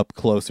it up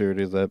closer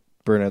to the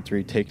Burnout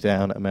 3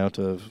 Takedown amount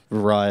of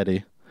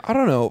variety. I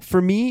don't know.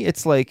 For me,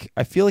 it's like,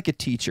 I feel like a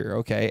teacher,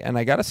 okay? And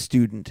I got a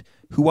student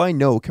who I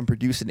know can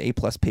produce an A+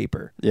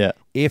 paper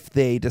if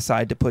they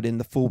decide to put in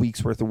the full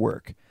week's worth of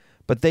work.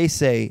 But they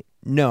say,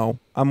 no,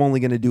 I'm only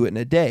going to do it in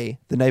a day,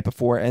 the night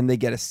before, and they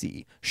get a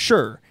C.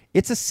 Sure,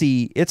 it's a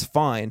C, it's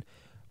fine,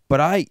 but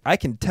I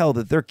can tell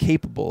that they're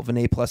capable of an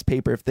A+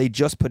 paper if they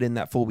just put in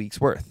that full week's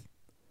worth.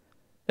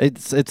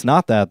 It's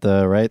not that,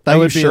 though, right? That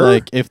would be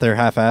like if they're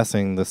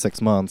half-assing the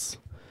 6 months.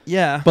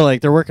 Yeah. But,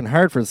 like, they're working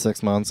hard for the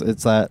 6 months.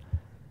 It's that,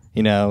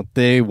 you know,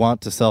 they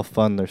want to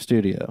self-fund their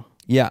studio.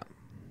 Yeah.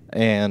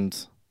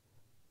 And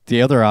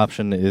the other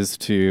option is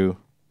to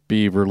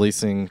be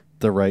releasing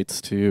the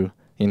rights to,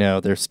 you know,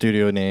 their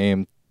studio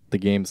name, the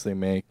games they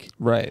make.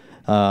 Right.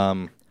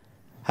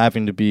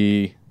 Having to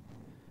be,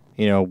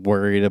 you know,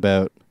 worried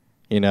about,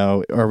 you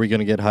know, are we going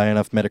to get high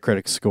enough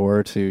Metacritic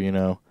score to, you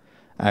know,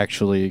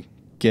 actually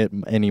get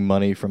any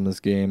money from this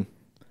game?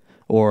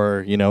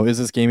 Or, you know, is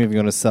this game even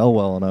going to sell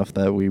well enough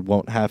that we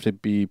won't have to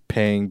be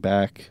paying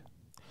back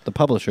the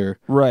publisher?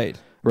 Right.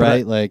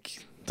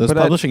 Like, those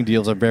publishing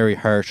deals are very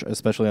harsh,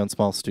 especially on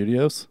small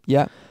studios.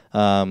 Yeah.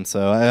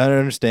 So I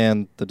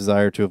understand the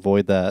desire to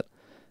avoid that.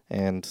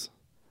 And,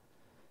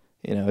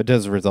 you know, it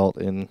does result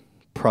in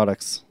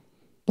products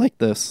like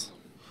this.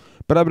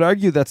 But I would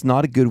argue that's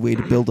not a good way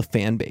to build a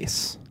fan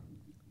base.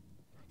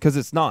 Because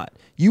it's not.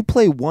 You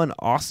play one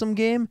awesome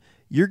game,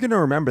 you're going to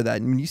remember that.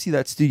 And when you see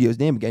that studio's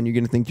name again, you're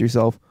going to think to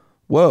yourself,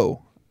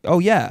 whoa, oh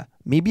yeah,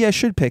 maybe I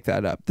should pick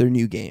that up, their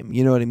new game.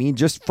 You know what I mean?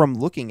 Just from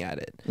looking at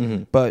it.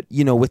 Mm-hmm. But,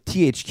 you know, with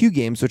THQ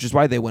Games, which is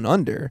why they went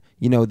under,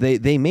 you know,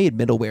 they made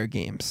middleware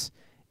games.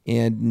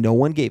 And no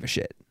one gave a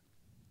shit.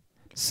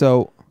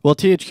 So... Well,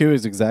 THQ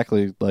is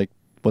exactly like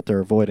what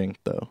they're avoiding,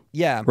 though.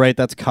 Yeah. Right?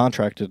 That's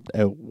contracted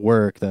out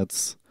work.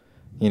 That's,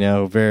 you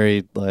know,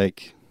 very,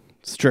 like,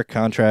 strict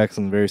contracts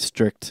and very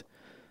strict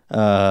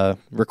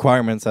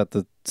requirements that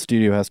the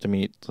studio has to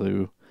meet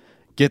to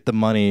get the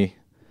money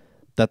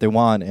that they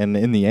want. And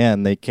in the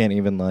end, they can't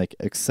even, like,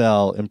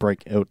 excel and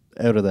break out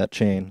of that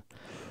chain.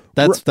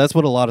 That's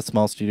what a lot of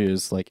small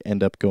studios, like,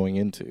 end up going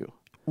into.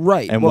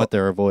 Right. And what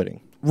they're avoiding.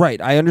 Right.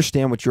 I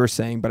understand what you're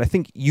saying, but I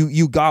think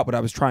you got what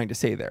I was trying to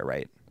say there,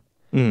 right?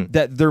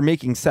 That they're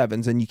making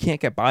 7s, and you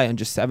can't get by on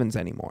just 7s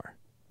anymore.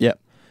 Yep.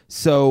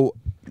 So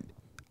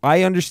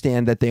I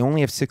understand that they only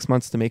have 6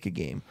 months to make a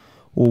game.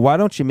 Well, why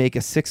don't you make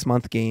a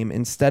 6-month game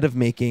instead of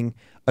making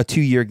a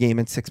 2-year game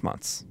in 6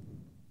 months?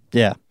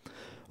 Yeah.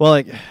 Well,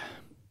 like,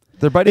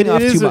 they're biting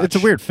off too much. It's a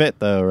weird fit,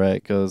 though,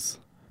 right? Because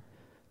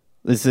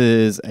this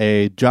is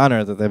a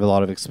genre that they have a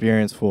lot of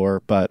experience for,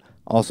 but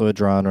also a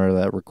genre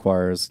that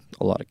requires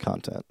a lot of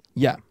content.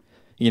 Yeah.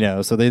 You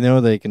know, so they know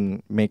they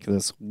can make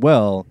this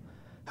well.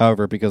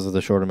 However, because of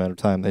the short amount of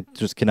time, they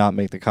just cannot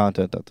make the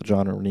content that the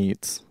genre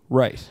needs.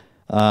 Right.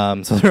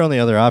 So their only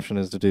other option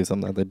is to do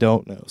something that they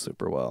don't know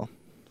super well.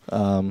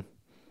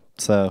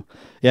 So,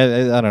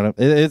 yeah, I don't know.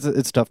 It's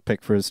a tough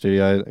pick for a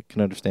studio. I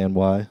can understand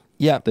why.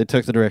 Yeah. They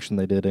took the direction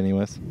they did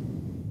anyways.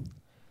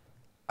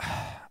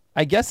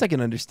 I guess I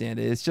can understand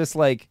it. It's just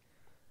like,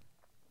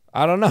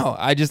 I don't know.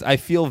 I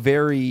feel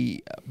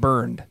very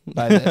burned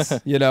by this.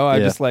 You know,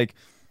 just like,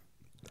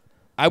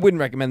 I wouldn't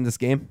recommend this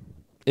game.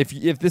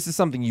 If this is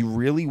something you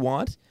really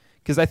want,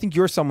 because I think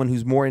you're someone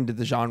who's more into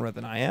the genre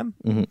than I am,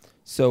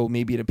 so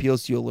maybe it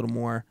appeals to you a little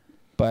more.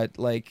 But,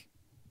 like,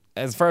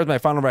 as far as my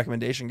final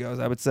recommendation goes,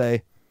 I would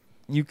say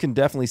you can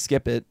definitely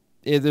skip it.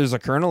 There's a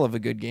kernel of a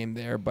good game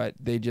there, but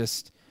they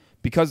just,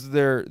 because of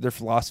their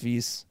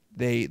philosophies,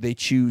 they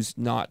choose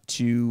not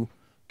to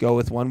go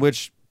with one,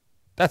 which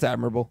that's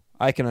admirable.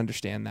 I can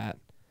understand that.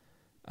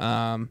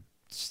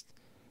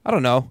 I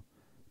don't know.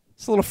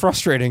 It's a little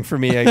frustrating for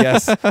me, I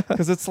guess,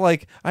 because it's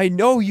like, I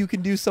know you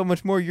can do so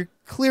much more. You're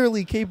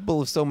clearly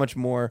capable of so much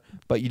more,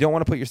 but you don't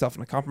want to put yourself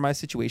in a compromised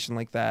situation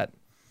like that.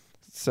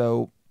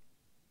 So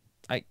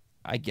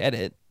I get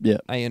it. Yeah.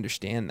 I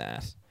understand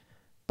that.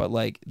 But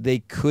like, they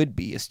could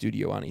be a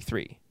studio on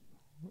E3.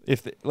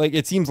 If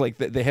it seems like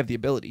they have the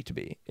ability to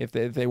be, if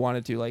they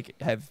wanted to like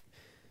have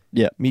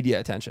media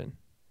attention.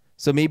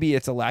 So maybe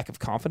it's a lack of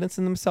confidence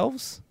in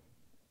themselves.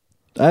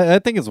 I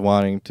think it's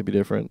wanting to be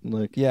different.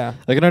 Like, yeah,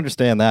 I can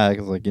understand that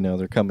because, like, you know,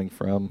 they're coming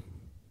from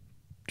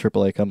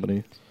AAA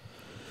companies.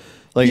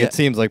 Like, it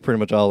seems like pretty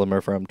much all of them are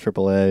from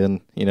AAA,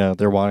 and you know,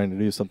 they're wanting to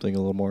do something a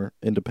little more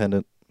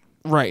independent,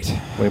 right?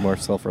 Way more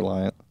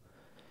self-reliant.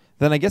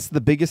 Then I guess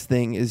the biggest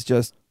thing is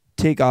just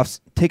take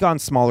on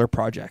smaller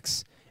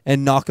projects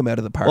and knock them out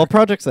of the park. Well,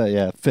 projects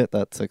that fit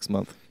that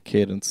 6-month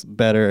cadence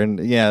better, and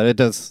it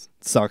does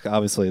suck.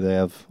 Obviously, they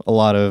have a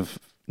lot of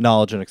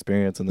knowledge and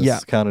experience in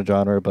this kind of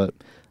genre, but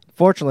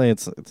fortunately,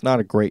 it's not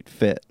a great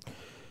fit.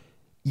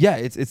 Yeah,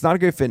 it's not a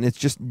great fit, and it's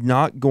just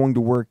not going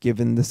to work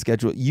given the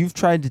schedule. You've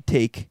tried to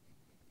take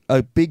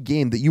a big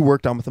game that you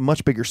worked on with a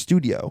much bigger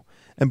studio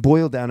and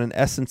boil down an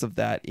essence of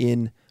that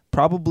in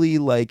probably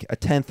like a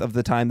tenth of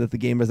the time that the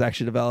game was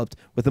actually developed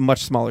with a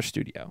much smaller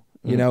studio.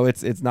 You know,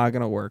 it's not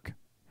going to work,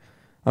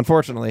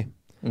 unfortunately.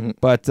 Mm-hmm.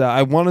 But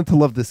I wanted to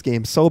love this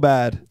game so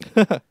bad.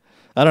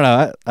 I don't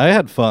know. I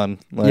had fun.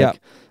 I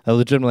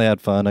legitimately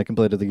had fun. I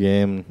completed the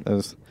game. I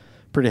was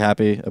pretty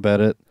happy about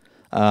it.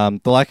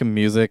 The lack of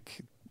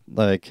music,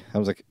 like, I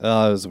was like,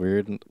 oh, it was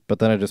weird. But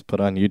then I just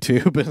put on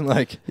YouTube and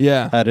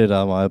had it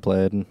on while I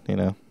played, and you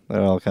know, it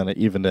all kind of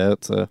evened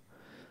out. So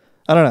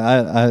I don't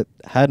know.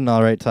 I had an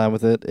all right time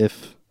with it.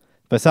 If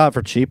I saw it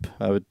for cheap,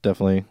 I would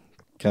definitely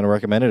kind of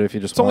recommend it. If you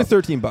just only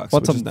 $13,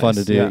 want something fun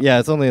to do. Yeah,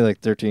 it's only like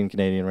 13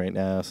 Canadian right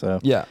now. So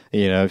yeah,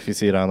 you know, if you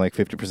see it on like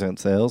 50%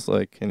 sales,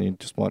 like, and you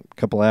just want a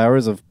couple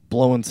hours of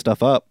blowing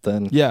stuff up,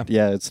 then I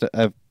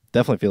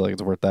definitely feel like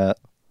it's worth that.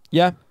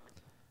 Yeah.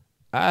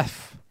 I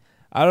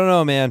don't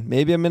know, man.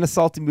 Maybe I'm in a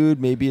salty mood.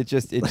 Maybe it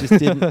just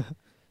didn't.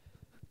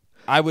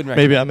 I wouldn't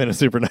recommend. Maybe I'm in a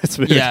super nice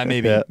mood. Yeah,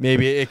 maybe. Yeah.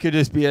 Maybe it could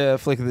just be a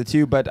flick of the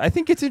two. But I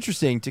think it's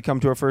interesting to come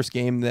to our first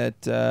game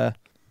that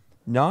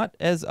not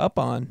as up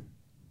on.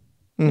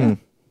 Yeah.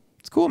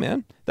 It's cool,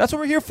 man. That's what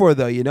we're here for,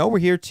 though. You know, we're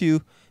here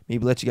to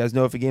maybe let you guys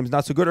know if a game's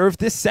not so good, or if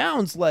this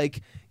sounds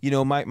like, you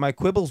know, my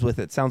quibbles with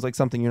it sounds like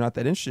something you're not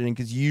that interested in,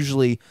 because you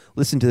usually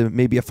listen to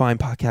maybe a fine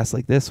podcast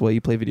like this while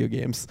you play video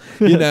games,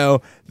 you know,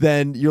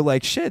 then you're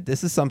like, shit,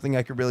 this is something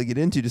I could really get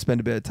into to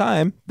spend a bit of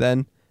time.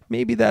 Then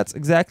maybe that's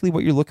exactly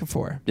what you're looking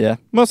for. Yeah.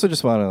 Mostly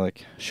just want to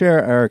like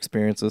share our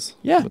experiences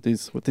with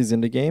these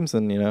indie games,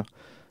 and you know,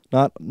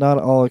 not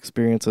all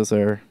experiences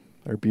are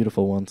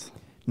beautiful ones.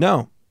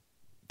 No,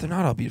 they're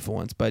not all beautiful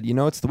ones, but you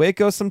know, it's the way it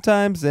goes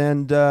sometimes.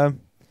 And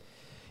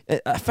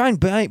I find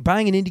buying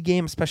an indie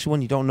game, especially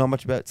one you don't know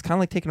much about, it's kind of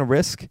like taking a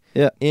risk.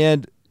 Yeah.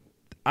 And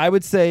I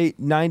would say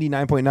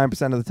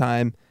 99.9% of the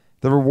time,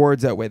 the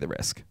rewards outweigh the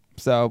risk.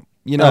 So,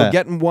 you know,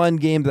 getting one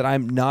game that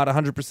I'm not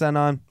 100%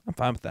 on, I'm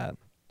fine with that.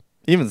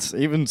 Even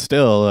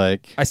still,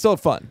 like, I still had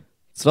fun.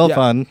 Still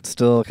fun.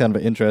 Still kind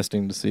of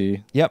interesting to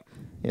see. Yep.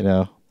 You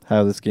know,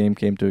 how this game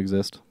came to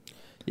exist.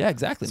 Yeah,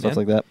 exactly, Stuff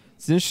like that.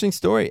 It's an interesting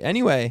story.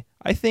 Anyway,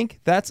 I think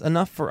that's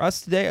enough for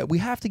us today. We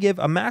have to give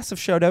a massive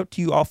shout out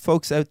to you all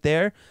folks out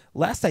there.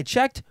 Last I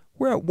checked,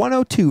 we're at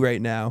 102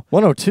 right now.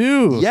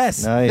 102.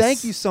 Yes. Nice.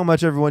 Thank you so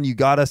much, everyone. You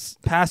got us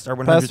past our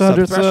 100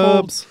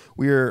 threshold. Subs.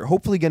 We're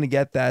hopefully going to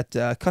get that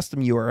custom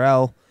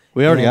URL.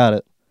 We already got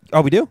it.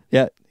 Oh, we do?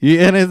 Yeah.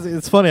 And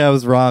it's funny, I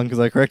was wrong because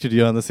I corrected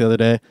you on this the other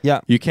day. Yeah.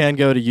 You can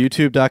go to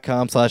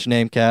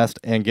youtube.com/namecast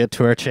and get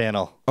to our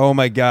channel. Oh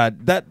my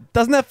God.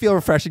 Doesn't that feel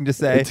refreshing to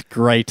say? It's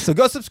great. So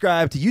go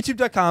subscribe to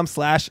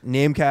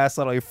youtube.com/namecast.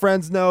 Let all your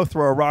friends know.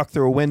 Throw a rock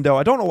through a window.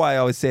 I don't know why I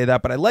always say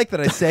that, but I like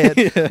that I say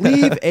it.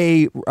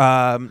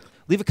 Yeah.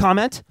 Leave a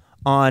comment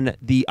on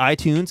the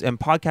iTunes and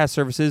podcast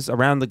services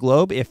around the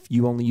globe if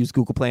you only use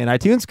Google Play and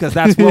iTunes, because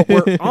that's what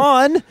we're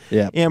on.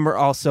 Yeah. And we're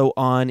also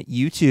on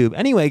YouTube.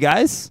 Anyway,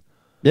 guys.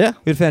 Yeah.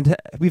 We've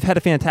had a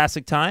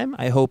fantastic time.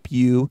 I hope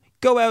you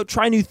go out,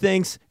 try new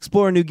things,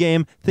 explore a new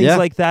game, things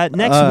like that.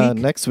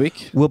 Next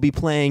week, we'll be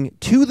playing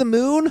To the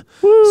Moon.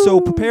 Woo! So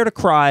prepare to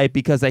cry,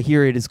 because I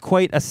hear it is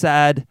quite a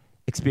sad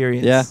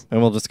experience. Yeah, and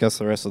we'll discuss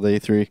the rest of the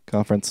E3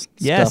 conference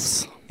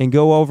stuffs. And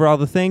go over all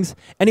the things.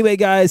 Anyway,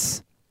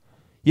 guys,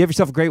 you have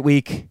yourself a great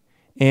week.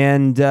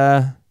 And,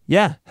 have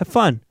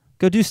fun.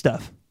 Go do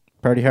stuff.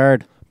 Party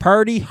hard.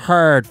 Party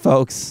hard,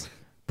 folks.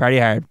 Party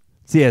hard.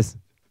 See yas.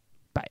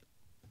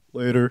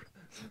 Later.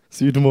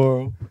 See you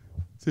tomorrow.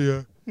 See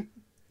ya.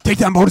 Take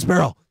down Bonus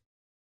Barrel.